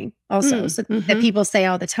suffering also. That people say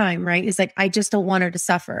all the time, right? Is I just don't want her to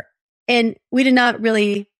suffer. And we did not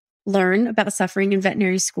really learn about suffering in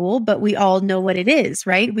veterinary school, but we all know what it is,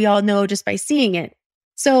 right? We all know just by seeing it.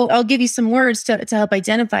 So I'll give you some words to help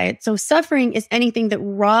identify it. So suffering is anything that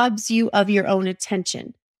robs you of your own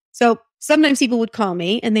attention. So sometimes people would call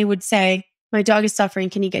me and they would say, my dog is suffering.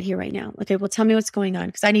 Can you get here right now? Okay, well, tell me what's going on,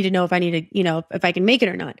 because I need to know if I need to, if I can make it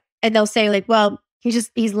or not. And they'll say well,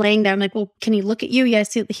 he's laying there. I'm like, well, can he look at you?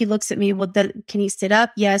 Yes, he looks at me. Well, can he sit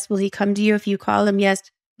up? Yes. Will he come to you if you call him? Yes.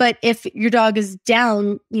 But if your dog is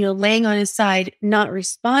down, laying on his side, not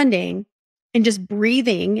responding and just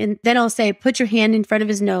breathing, and then I'll say, put your hand in front of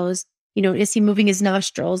his nose. Is he moving his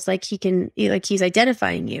nostrils he's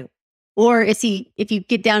identifying you? Or if you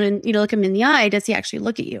get down and, look him in the eye, does he actually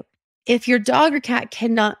look at you? If your dog or cat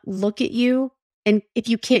cannot look at you, and if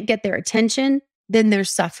you can't get their attention, then they're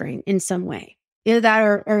suffering in some way. Either that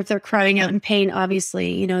or if they're crying out in pain,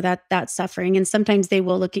 obviously, that's suffering. And sometimes they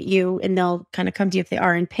will look at you and they'll kind of come to you if they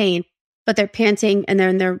are in pain, but they're panting and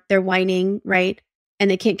they're whining, right? And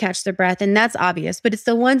they can't catch their breath. And that's obvious, but it's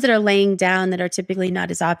the ones that are laying down that are typically not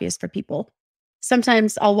as obvious for people.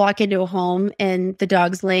 Sometimes I'll walk into a home and the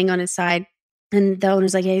dog's laying on his side and the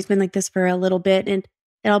owner's like, yeah, he's been like this for a little bit. And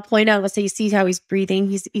I'll point out, let's say you see how he's breathing.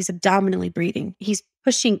 He's abdominally breathing. He's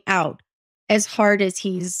pushing out as hard as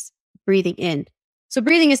he's breathing in. So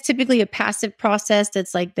breathing is typically a passive process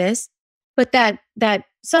that's like this, but that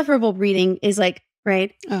sufferable breathing is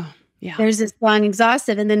right? Oh, yeah. There's this long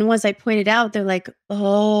exhaustive. And then once I point it out, they're like,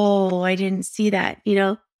 oh, I didn't see that,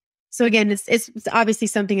 So again, it's obviously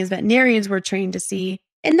something as veterinarians we're trained to see.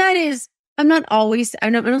 And that is, I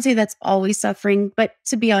don't say that's always suffering, but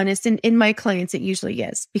to be honest, in my clients, it usually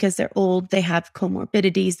is, because they're old, they have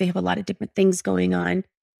comorbidities, they have a lot of different things going on.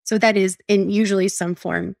 So that is in usually some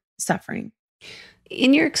form suffering.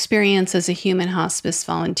 In your experience as a human hospice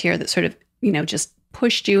volunteer that sort of, just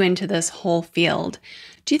pushed you into this whole field,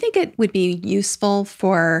 do you think it would be useful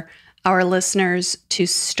for our listeners to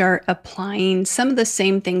start applying some of the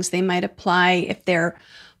same things they might apply if their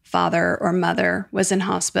father or mother was in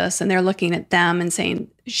hospice and they're looking at them and saying,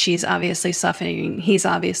 she's obviously suffering, he's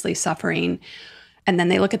obviously suffering. And then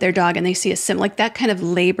they look at their dog and they see like that kind of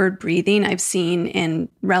labored breathing I've seen in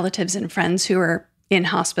relatives and friends who are in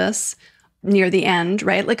hospice near the end,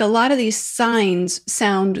 right? Like a lot of these signs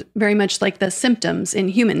sound very much like the symptoms in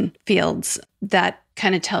human fields that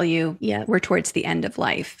kind of tell you we're towards the end of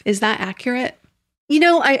life. Is that accurate?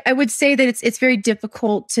 I would say that it's very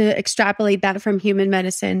difficult to extrapolate that from human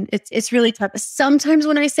medicine. It's really tough. Sometimes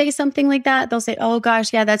when I say something like that, they'll say, oh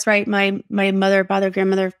gosh, yeah, that's right. My mother, father,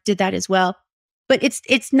 grandmother did that as well. But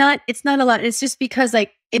it's not a lot. It's just because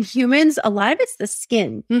like in humans, a lot of it's the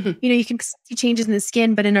skin. You can see changes in the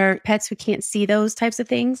skin, but in our pets, we can't see those types of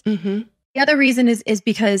things. The other reason is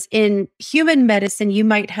because in human medicine, you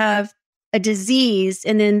might have a disease,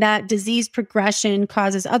 and then that disease progression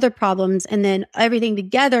causes other problems, and then everything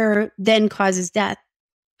together then causes death.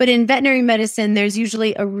 But in veterinary medicine, there's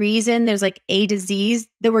usually a reason, there's like a disease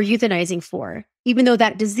that we're euthanizing for, even though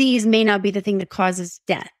that disease may not be the thing that causes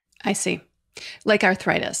death. I see. Like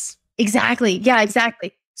arthritis. Exactly. Yeah,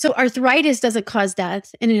 exactly. So arthritis doesn't cause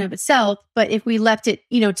death in and of itself, but if we left it,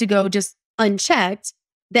 to go just unchecked,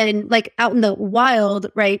 then like out in the wild,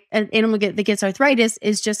 right, an animal that gets arthritis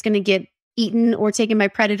is just going to get eaten or taken by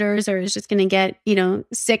predators, or is just going to get,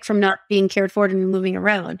 sick from not being cared for and moving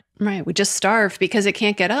around. Right. We just starve because it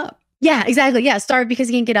can't get up. Yeah, exactly. Yeah, starve because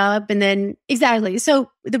it can't get up. And then, exactly. So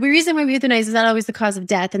the reason why we euthanize is not always the cause of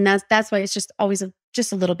death. And that's why it's just always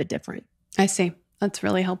just a little bit different. I see. That's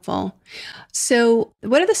really helpful. So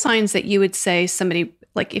what are the signs that you would say somebody,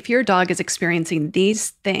 like if your dog is experiencing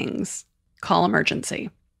these things, call emergency?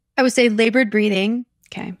 I would say labored breathing.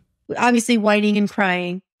 Okay. Obviously whining and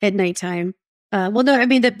crying at nighttime. Well, no, I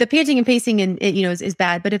mean, the panting and pacing and is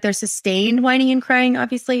bad, but if they're sustained whining and crying,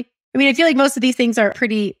 obviously, I mean, I feel like most of these things are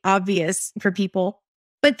pretty obvious for people,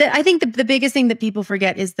 but I think the biggest thing that people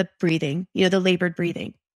forget is the breathing, the labored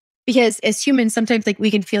breathing, because as humans, sometimes like we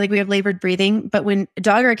can feel like we have labored breathing, but when a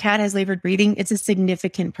dog or a cat has labored breathing, it's a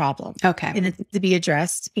significant problem. Okay. And it's to be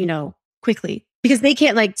addressed, quickly, because they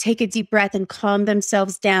can't like take a deep breath and calm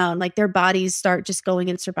themselves down. Like their bodies start just going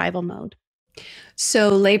in survival mode. So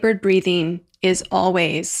labored breathing is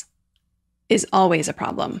always a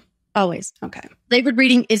problem. Always. Okay. Labored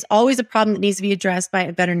breathing is always a problem that needs to be addressed by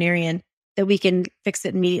a veterinarian, that we can fix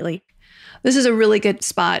it immediately. This is a really good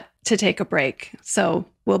spot to take a break. So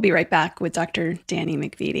we'll be right back with Dr. Dani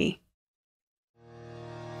McVety.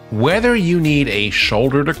 Whether you need a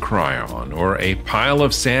shoulder to cry on, or a pile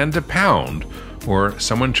of sand to pound, or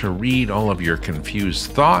someone to read all of your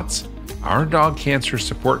confused thoughts, our dog cancer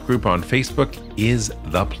support group on Facebook is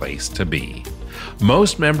the place to be.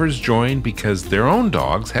 Most members join because their own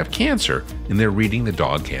dogs have cancer and they're reading the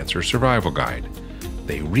Dog Cancer Survival Guide.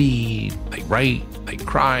 They read, they write, they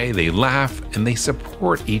cry, they laugh, and they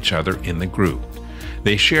support each other in the group.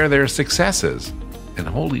 They share their successes and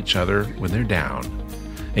hold each other when they're down.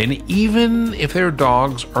 And even if their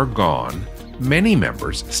dogs are gone, many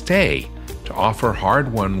members stay to offer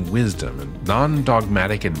hard-won wisdom and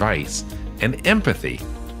non-dogmatic advice and empathy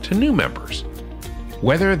to new members.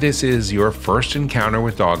 Whether this is your first encounter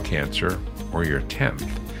with dog cancer or your 10th,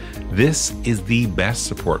 this is the best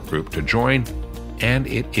support group to join, and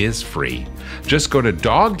it is free. Just go to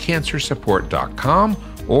dogcancersupport.com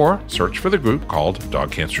or search for the group called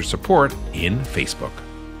Dog Cancer Support in Facebook.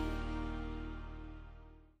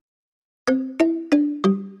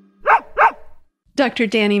 Dr.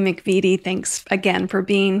 Dani McVety, thanks again for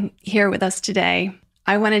being here with us today.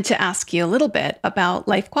 I wanted to ask you a little bit about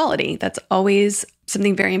life quality. That's always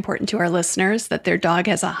something very important to our listeners, that their dog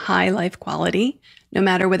has a high life quality, no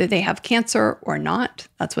matter whether they have cancer or not.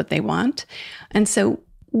 That's what they want. And so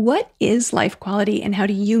what is life quality and how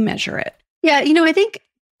do you measure it? Yeah, I think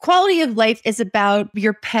quality of life is about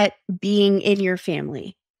your pet being in your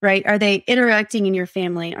family, right? Are they interacting in your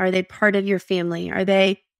family? Are they part of your family? Are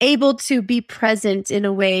they able to be present in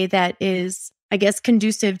a way that is, I guess,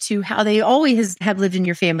 conducive to how they always have lived in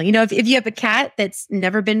your family? If you have a cat that's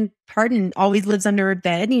never been part and always lives under a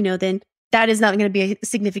bed, then that is not going to be a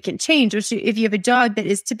significant change. Or if you have a dog that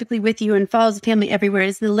is typically with you and follows the family everywhere,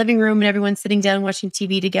 it's in the living room and everyone's sitting down watching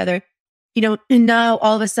TV together, and now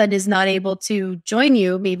all of a sudden is not able to join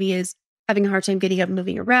you, maybe is having a hard time getting up and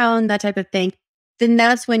moving around, that type of thing, then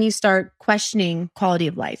that's when you start questioning quality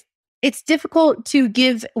of life. It's difficult to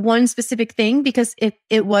give one specific thing, because if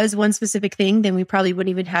it was one specific thing, then we probably wouldn't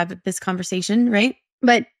even have this conversation, right?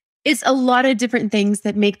 But it's a lot of different things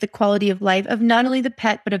that make the quality of life of not only the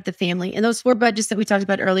pet, but of the family. And those 4 budgets that we talked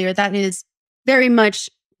about earlier, that is very much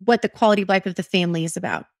what the quality of life of the family is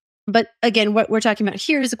about. But again, what we're talking about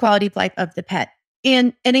here is the quality of life of the pet.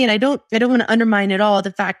 And again, I don't want to undermine at all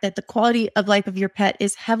the fact that the quality of life of your pet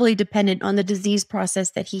is heavily dependent on the disease process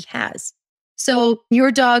that he has. So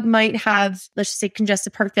your dog might have, let's just say,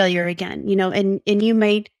 congestive heart failure again, and you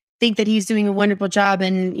might think that he's doing a wonderful job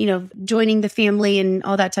and, joining the family and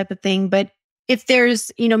all that type of thing. But if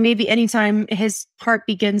there's, maybe anytime his heart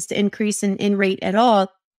begins to increase in rate at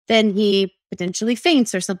all, then he potentially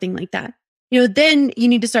faints or something like that. Then you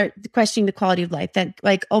need to start questioning the quality of life, that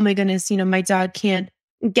like, oh my goodness, my dog can't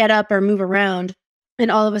get up or move around.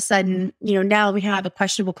 And all of a sudden, now we have a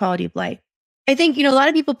questionable quality of life. I think, a lot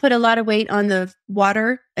of people put a lot of weight on the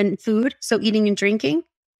water and food, so eating and drinking.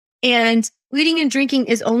 And eating and drinking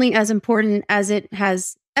is only as important as it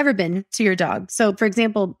has ever been to your dog. So, for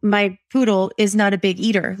example, my poodle is not a big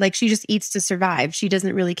eater. Like, she just eats to survive. She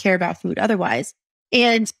doesn't really care about food otherwise.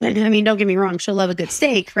 And I mean, don't get me wrong, she'll love a good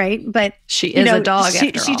steak, right? But she is a dog after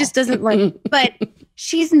all. She just doesn't like, but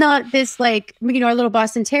she's not this like, our little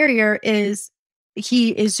Boston Terrier he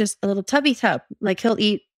is just a little tubby tub. Like, he'll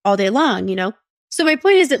eat all day long, So my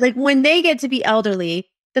point is that, like, when they get to be elderly,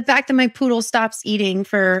 the fact that my poodle stops eating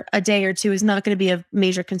for a day or two is not going to be a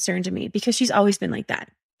major concern to me, because she's always been like that.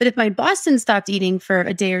 But if my Boston stopped eating for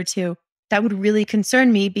a day or two, that would really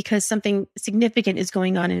concern me, because something significant is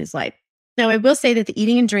going on in his life. Now, I will say that the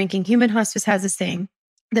eating and drinking, Human Hospice has a saying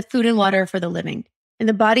that food and water are for the living, and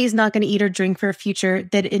the body is not going to eat or drink for a future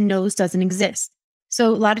that it knows doesn't exist. So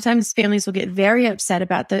a lot of times families will get very upset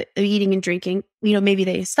about the eating and drinking. Maybe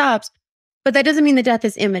they stopped, but that doesn't mean the death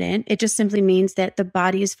is imminent. It just simply means that the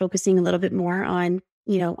body is focusing a little bit more on,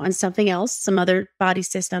 on something else, some other body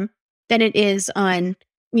system, than it is on,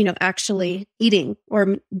 actually eating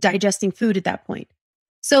or digesting food at that point.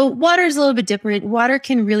 So water is a little bit different. Water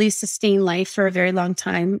can really sustain life for a very long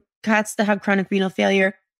time. Cats that have chronic renal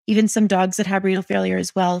failure, even some dogs that have renal failure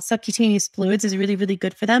as well, subcutaneous fluids is really, really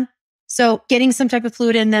good for them. So getting some type of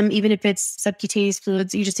fluid in them, even if it's subcutaneous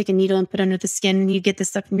fluids, you just take a needle and put it under the skin, and you get this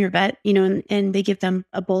stuff from your vet, and they give them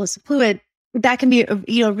a bolus of fluid. That can be a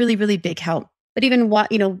really, really big help. But even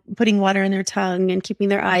putting water in their tongue and keeping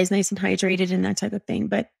their eyes nice and hydrated and that type of thing.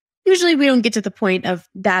 But usually we don't get to the point of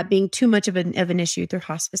that being too much of an issue through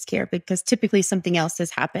hospice care, because typically something else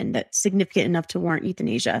has happened that's significant enough to warrant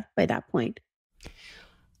euthanasia by that point.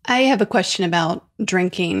 I have a question about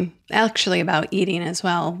drinking, actually about eating as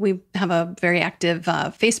well. We have a very active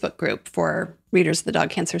Facebook group for readers of the Dog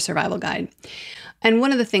Cancer Survival Guide. And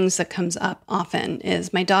one of the things that comes up often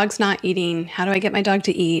is, my dog's not eating. How do I get my dog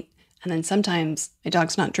to eat? And then sometimes, my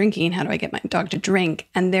dog's not drinking. How do I get my dog to drink?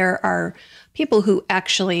 And there are people who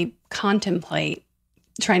actually contemplate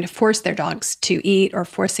trying to force their dogs to eat, or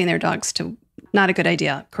forcing their dogs to, not a good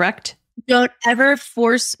idea, correct? Don't ever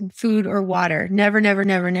force food or water. Never, never,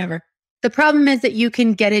 never, never. The problem is that you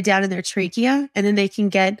can get it down in their trachea, and then they can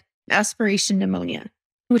get aspiration pneumonia,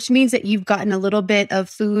 which means that you've gotten a little bit of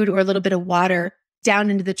food or a little bit of water down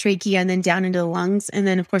into the trachea and then down into the lungs. And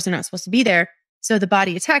then, of course, they're not supposed to be there. So the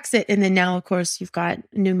body attacks it. And then now, of course, you've got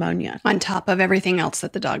pneumonia. On top of everything else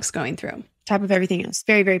that the dog's going through. Top of everything else.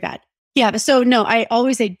 Very, very bad. Yeah. So no, I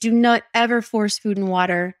always say, do not ever force food and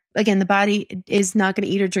water. Again, the body is not going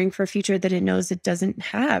to eat or drink for a future that it knows it doesn't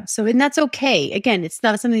have. So, and that's okay. Again, it's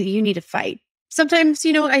not something that you need to fight. Sometimes,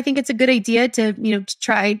 I think it's a good idea to, to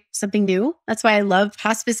try something new. That's why I love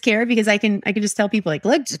hospice care, because I can just tell people, like,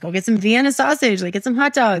 look, just go get some Vienna sausage, like get some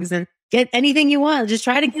hot dogs and get anything you want. Just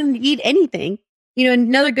try to get them to eat anything.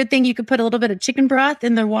 Another good thing, you could put a little bit of chicken broth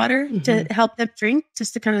in their water to help them drink,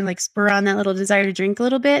 just to kind of like spur on that little desire to drink a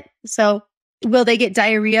little bit. So will they get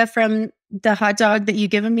diarrhea from the hot dog that you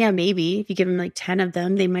give them? Yeah, maybe. If you give them like 10 of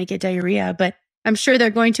them, they might get diarrhea, but I'm sure they're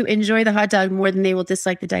going to enjoy the hot dog more than they will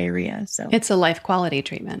dislike the diarrhea. So it's a life quality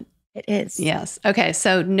treatment. It is. Yes. Okay.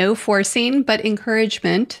 So no forcing, but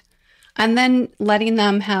encouragement, and then letting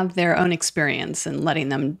them have their own experience and letting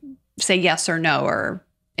them say yes or no, or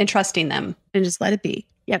entrusting them. And just let it be.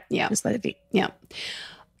 Yep. Yeah. Just let it be. Yeah.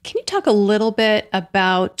 Can you talk a little bit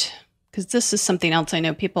about, because this is something else I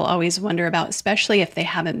know people always wonder about, especially if they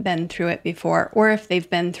haven't been through it before, or if they've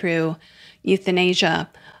been through euthanasia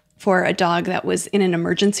for a dog that was in an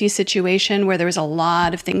emergency situation where there was a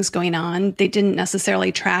lot of things going on. They didn't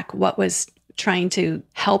necessarily track what was trying to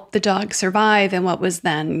help the dog survive and what was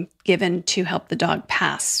then given to help the dog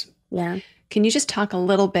pass. Yeah. Can you just talk a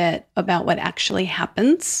little bit about what actually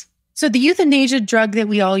happens? So the euthanasia drug that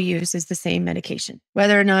we all use is the same medication,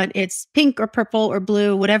 whether or not it's pink or purple or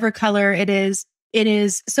blue, whatever color it is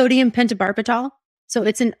sodium pentobarbital. So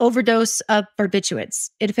it's an overdose of barbiturates.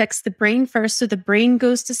 It affects the brain first. So the brain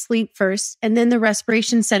goes to sleep first, and then the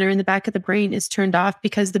respiration center in the back of the brain is turned off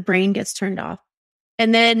because the brain gets turned off.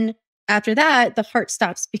 And then after that, the heart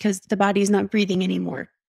stops because the body is not breathing anymore.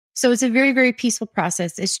 So it's a very, very peaceful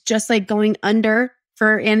process. It's just like going under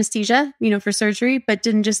for anesthesia, for surgery, but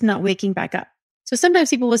then just not waking back up. So sometimes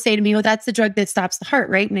people will say to me, well, that's the drug that stops the heart,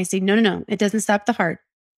 right? And I say, no, it doesn't stop the heart.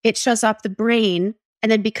 It shuts off the brain.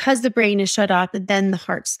 And then because the brain is shut off, then the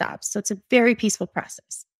heart stops. So it's a very peaceful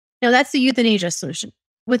process. Now that's the euthanasia solution.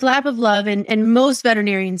 With lap of love, and most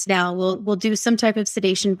veterinarians now will do some type of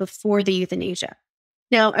sedation before the euthanasia.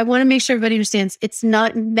 Now, I want to make sure everybody understands it's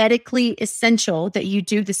not medically essential that you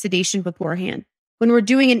do the sedation beforehand. When we're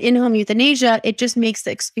doing an in-home euthanasia, it just makes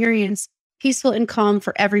the experience peaceful and calm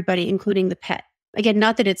for everybody, including the pet. Again,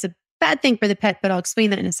 not that it's a bad thing for the pet, but I'll explain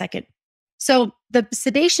that in a second. So the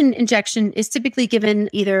sedation injection is typically given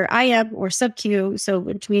either IM or sub-Q, so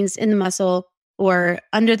which means in the muscle or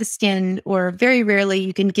under the skin, or very rarely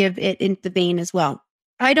you can give it in the vein as well.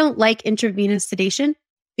 I don't like intravenous sedation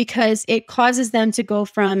because it causes them to go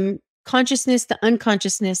from consciousness to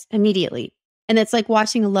unconsciousness immediately. And it's like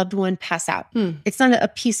watching a loved one pass out. It's not a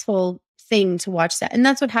peaceful thing to watch that. And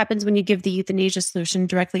that's what happens when you give the euthanasia solution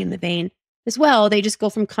directly in the vein as well. They just go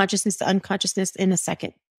from consciousness to unconsciousness in a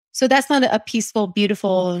second. So that's not a peaceful,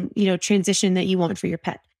 beautiful, transition that you want for your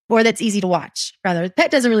pet, or that's easy to watch. Rather, the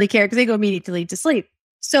pet doesn't really care because they go immediately to sleep.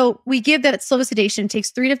 So we give that slow sedation,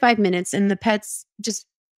 takes 3 to 5 minutes, and the pets just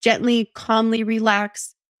gently, calmly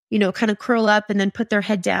relax, kind of curl up and then put their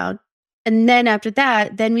head down. And then after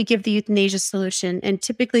that, then we give the euthanasia solution. And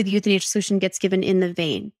typically the euthanasia solution gets given in the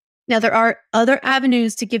vein. Now, there are other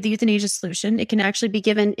avenues to give the euthanasia solution. It can actually be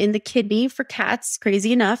given in the kidney for cats,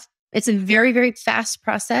 crazy enough. It's a very, very fast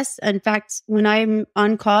process. In fact, when I'm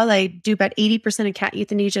on call, I do about 80% of cat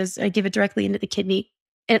euthanasias. I give it directly into the kidney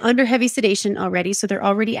and under heavy sedation already. So they're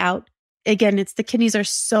already out. Again, the kidneys are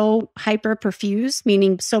so hyper perfused,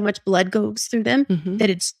 meaning so much blood goes through them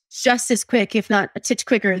that it's just as quick, if not a titch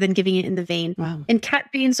quicker than giving it in the vein. Wow. And cat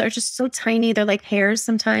veins are just so tiny. They're like hairs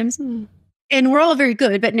sometimes. And we're all very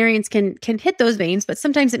good. Veterinarians can hit those veins, but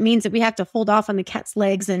sometimes it means that we have to hold off on the cat's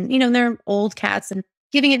legs. And, they're old cats, and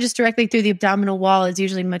giving it just directly through the abdominal wall is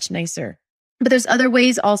usually much nicer. But there's other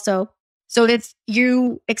ways also. So if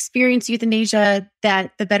you experience euthanasia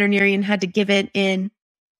that the veterinarian had to give it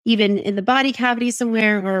even in the body cavity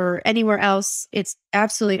somewhere or anywhere else, it's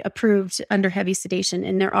absolutely approved under heavy sedation.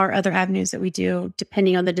 And there are other avenues that we do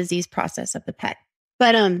depending on the disease process of the pet.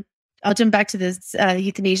 But I'll jump back to this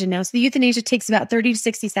euthanasia now. So the euthanasia takes about 30 to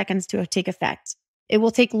 60 seconds to take effect. It will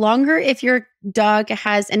take longer if your dog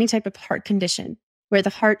has any type of heart condition where the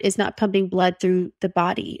heart is not pumping blood through the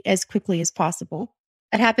body as quickly as possible.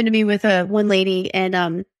 It happened to me with one lady,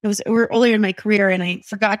 and it was earlier in my career, and I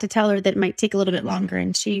forgot to tell her that it might take a little bit longer.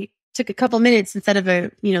 And she took a couple minutes instead of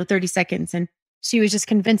 30 seconds. And she was just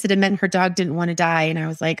convinced that it meant her dog didn't want to die. And I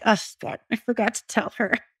was like, oh, God, I forgot to tell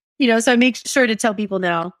her. So I make sure to tell people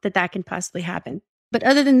now that can possibly happen. But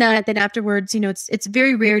other than that, then afterwards, it's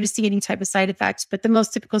very rare to see any type of side effects. But the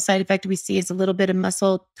most typical side effect we see is a little bit of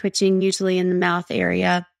muscle twitching, usually in the mouth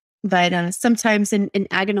area. But sometimes an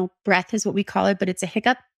agonal breath is what we call it, but it's a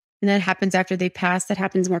hiccup. And that happens after they pass. That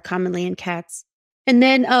happens more commonly in cats. And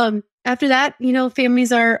then after that,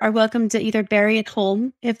 families are welcome to either bury at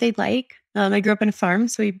home if they'd like. I grew up on a farm,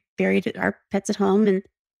 so we buried our pets at home.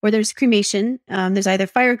 Or there's cremation. There's either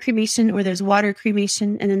fire cremation or there's water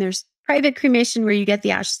cremation. And then there's private cremation where you get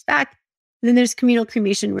the ashes back. And then there's communal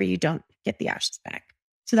cremation where you don't get the ashes back.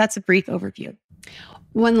 So that's a brief overview.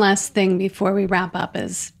 One last thing before we wrap up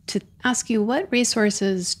is to ask you, what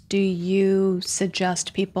resources do you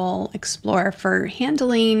suggest people explore for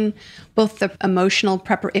handling both the emotional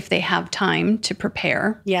if they have time to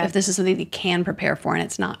prepare, if this is something they can prepare for and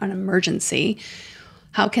it's not an emergency,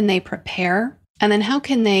 how can they prepare? And then how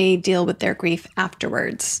can they deal with their grief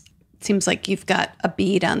afterwards? It seems like you've got a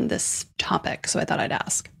bead on this topic, so I thought I'd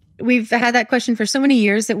ask. We've had that question for so many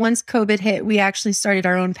years that once COVID hit, we actually started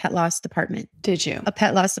our own pet loss department. Did you? A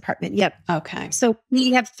pet loss department. Yep. Okay. So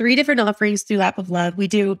we have 3 different offerings through Lap of Love. We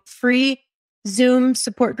do free Zoom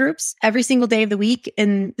support groups every single day of the week.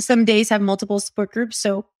 And some days have multiple support groups.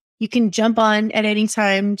 So you can jump on at any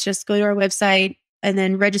time, just go to our website and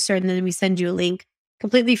then register. And then we send you a link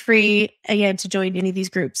completely free, again, to join any of these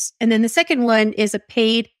groups. And then the second one is a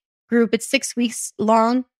paid group. It's 6 weeks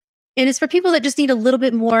long. And it's for people that just need a little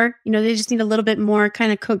bit more, they just need a little bit more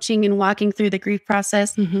kind of coaching and walking through the grief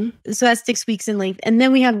process. So that's 6 weeks in length. And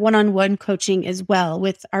then we have one-on-one coaching as well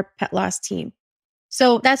with our pet loss team.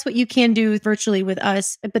 So that's what you can do virtually with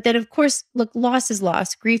us. But then, of course, look, loss is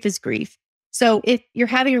loss. Grief is grief. So if you're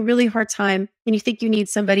having a really hard time and you think you need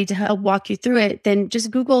somebody to help walk you through it, then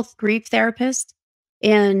just Google grief therapist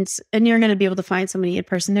and you're going to be able to find somebody in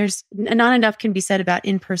person. There's not enough can be said about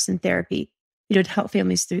in-person therapy, to help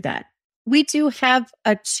families through that. We do have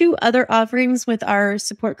 2 other offerings with our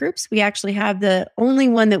support groups. We actually have the only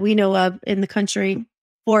one that we know of in the country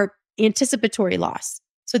for anticipatory loss.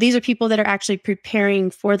 So these are people that are actually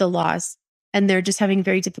preparing for the loss and they're just having a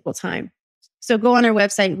very difficult time. So go on our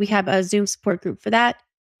website. We have a Zoom support group for that.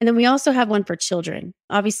 And then we also have one for children.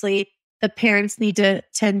 Obviously, the parents need to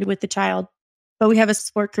tend with the child, but we have a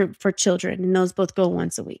support group for children, and those both go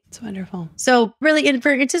once a week. It's wonderful. So really, and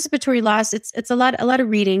for anticipatory loss, it's a lot of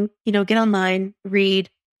reading. Get online, read.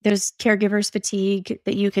 There's caregivers fatigue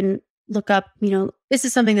that you can look up, this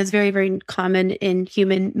is something that's very, very common in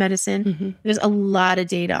human medicine. Mm-hmm. There's a lot of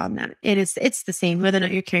data on that. And it's the same, whether or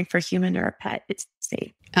not you're caring for a human or a pet, it's the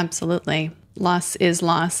same. Absolutely. Loss is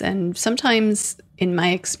loss. And sometimes, in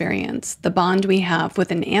my experience, the bond we have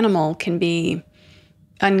with an animal can be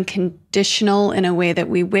unconditional in a way that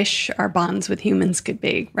we wish our bonds with humans could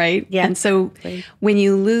be, right? Yeah. And so when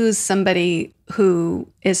you lose somebody who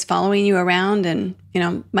is following you around, and,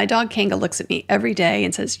 my dog Kanga looks at me every day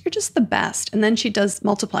and says, "You're just the best." And then she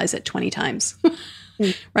multiplies it 20 times,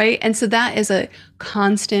 right? And so that is a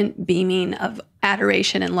constant beaming of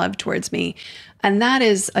adoration and love towards me. And that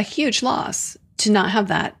is a huge loss to not have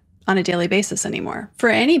that on a daily basis anymore for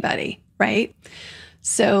anybody, right?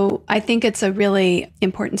 So I think it's a really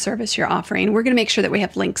important service you're offering. We're going to make sure that we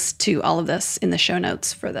have links to all of this in the show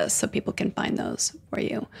notes for this so people can find those for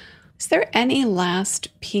you. Is there any last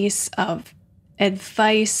piece of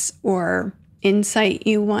advice or insight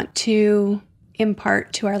you want to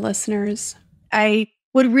impart to our listeners? I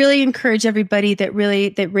would really encourage everybody that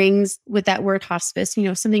rings with that word hospice,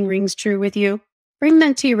 if something rings true with you, bring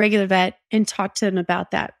them to your regular vet and talk to them about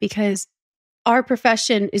that, because our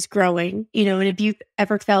profession is growing, and if you've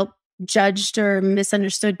ever felt judged or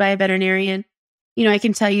misunderstood by a veterinarian, I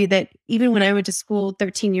can tell you that even when I went to school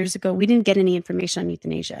 13 years ago, we didn't get any information on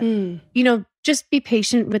euthanasia. Just be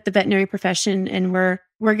patient with the veterinary profession, and we're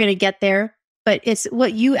going to get there. But it's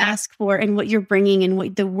what you ask for and what you're bringing, and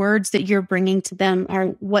what the words that you're bringing to them are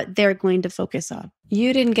what they're going to focus on.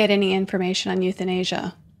 You didn't get any information on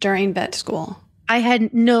euthanasia during vet school. I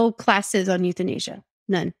had no classes on euthanasia,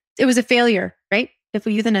 none. It was a failure, right? If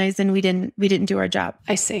we euthanized, then we didn't do our job.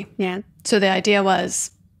 I see. Yeah. So the idea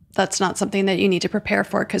was that's not something that you need to prepare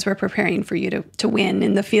for, because we're preparing for you to win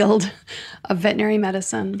in the field of veterinary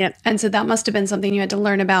medicine. Yep. And so that must have been something you had to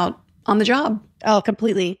learn about on the job. Oh,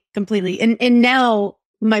 completely. And now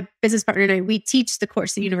my business partner and I, we teach the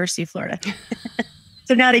course at the University of Florida.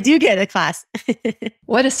 So now they do get a class.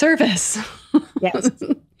 What a service. Yes.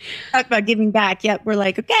 Talk about giving back. Yep. We're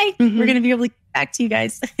like, okay, we're going to be able to give back to you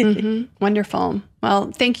guys. Wonderful.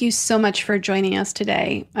 Well, thank you so much for joining us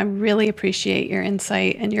today. I really appreciate your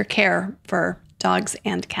insight and your care for dogs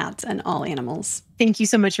and cats and all animals. Thank you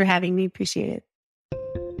so much for having me. Appreciate it.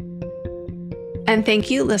 And thank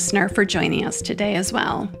you, listener, for joining us today as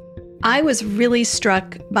well. I was really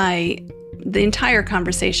struck by the entire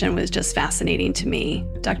conversation. Was just fascinating to me.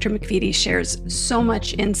 Dr. McVety shares so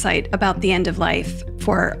much insight about the end of life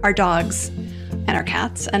for our dogs and our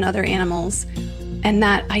cats and other animals. And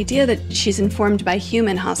that idea that she's informed by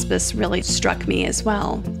human hospice really struck me as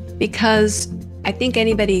well, because I think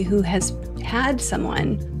anybody who has had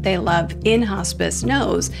someone they love in hospice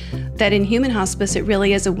knows that in human hospice, it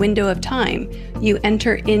really is a window of time. You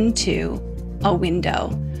enter into a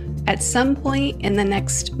window. At some point in the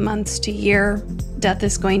next months to year, death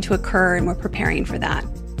is going to occur, and we're preparing for that.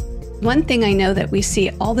 One thing I know that we see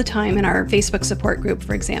all the time in our Facebook support group,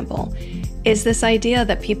 for example, is this idea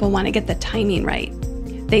that people want to get the timing right.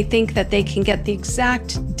 They think that they can get the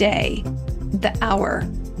exact day, the hour,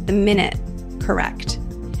 the minute correct.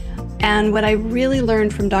 And what I really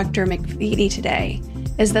learned from Dr. McVety today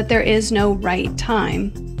is that there is no right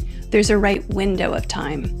time. There's a right window of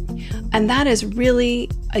time. And that is really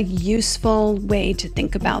a useful way to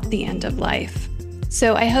think about the end of life.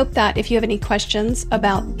 So I hope that if you have any questions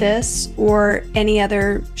about this or any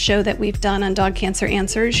other show that we've done on Dog Cancer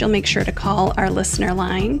Answers, you'll make sure to call our listener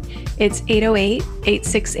line. It's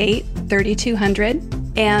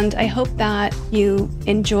 808-868-3200. And I hope that you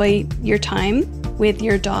enjoy your time with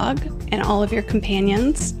your dog and all of your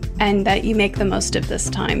companions, and that you make the most of this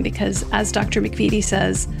time, because as Dr. McVety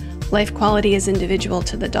says, life quality is individual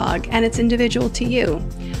to the dog and it's individual to you.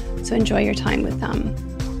 So enjoy your time with them.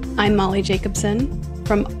 I'm Molly Jacobson.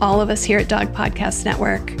 From all of us here at Dog Podcast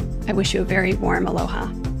Network, I wish you a very warm aloha.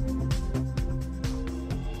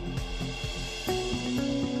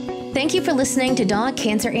 Thank you for listening to Dog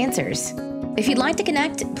Cancer Answers. If you'd like to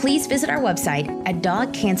connect, please visit our website at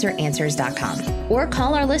dogcanceranswers.com or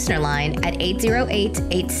call our listener line at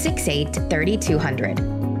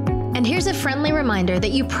 808-868-3200. And here's a friendly reminder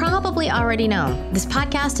that you probably already know. This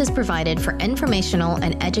podcast is provided for informational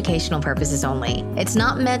and educational purposes only. It's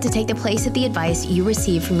not meant to take the place of the advice you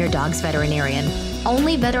receive from your dog's veterinarian.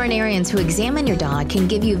 Only veterinarians who examine your dog can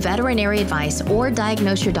give you veterinary advice or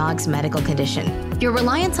diagnose your dog's medical condition. Your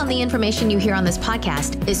reliance on the information you hear on this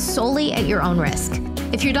podcast is solely at your own risk.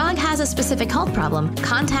 If your dog has a specific health problem,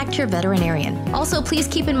 contact your veterinarian. Also, please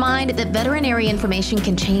keep in mind that veterinary information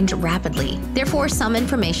can change rapidly. Therefore, some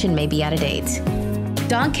information may be out of date.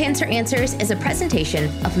 Dog Cancer Answers is a presentation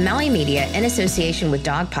of Maui Media in association with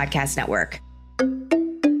Dog Podcast Network.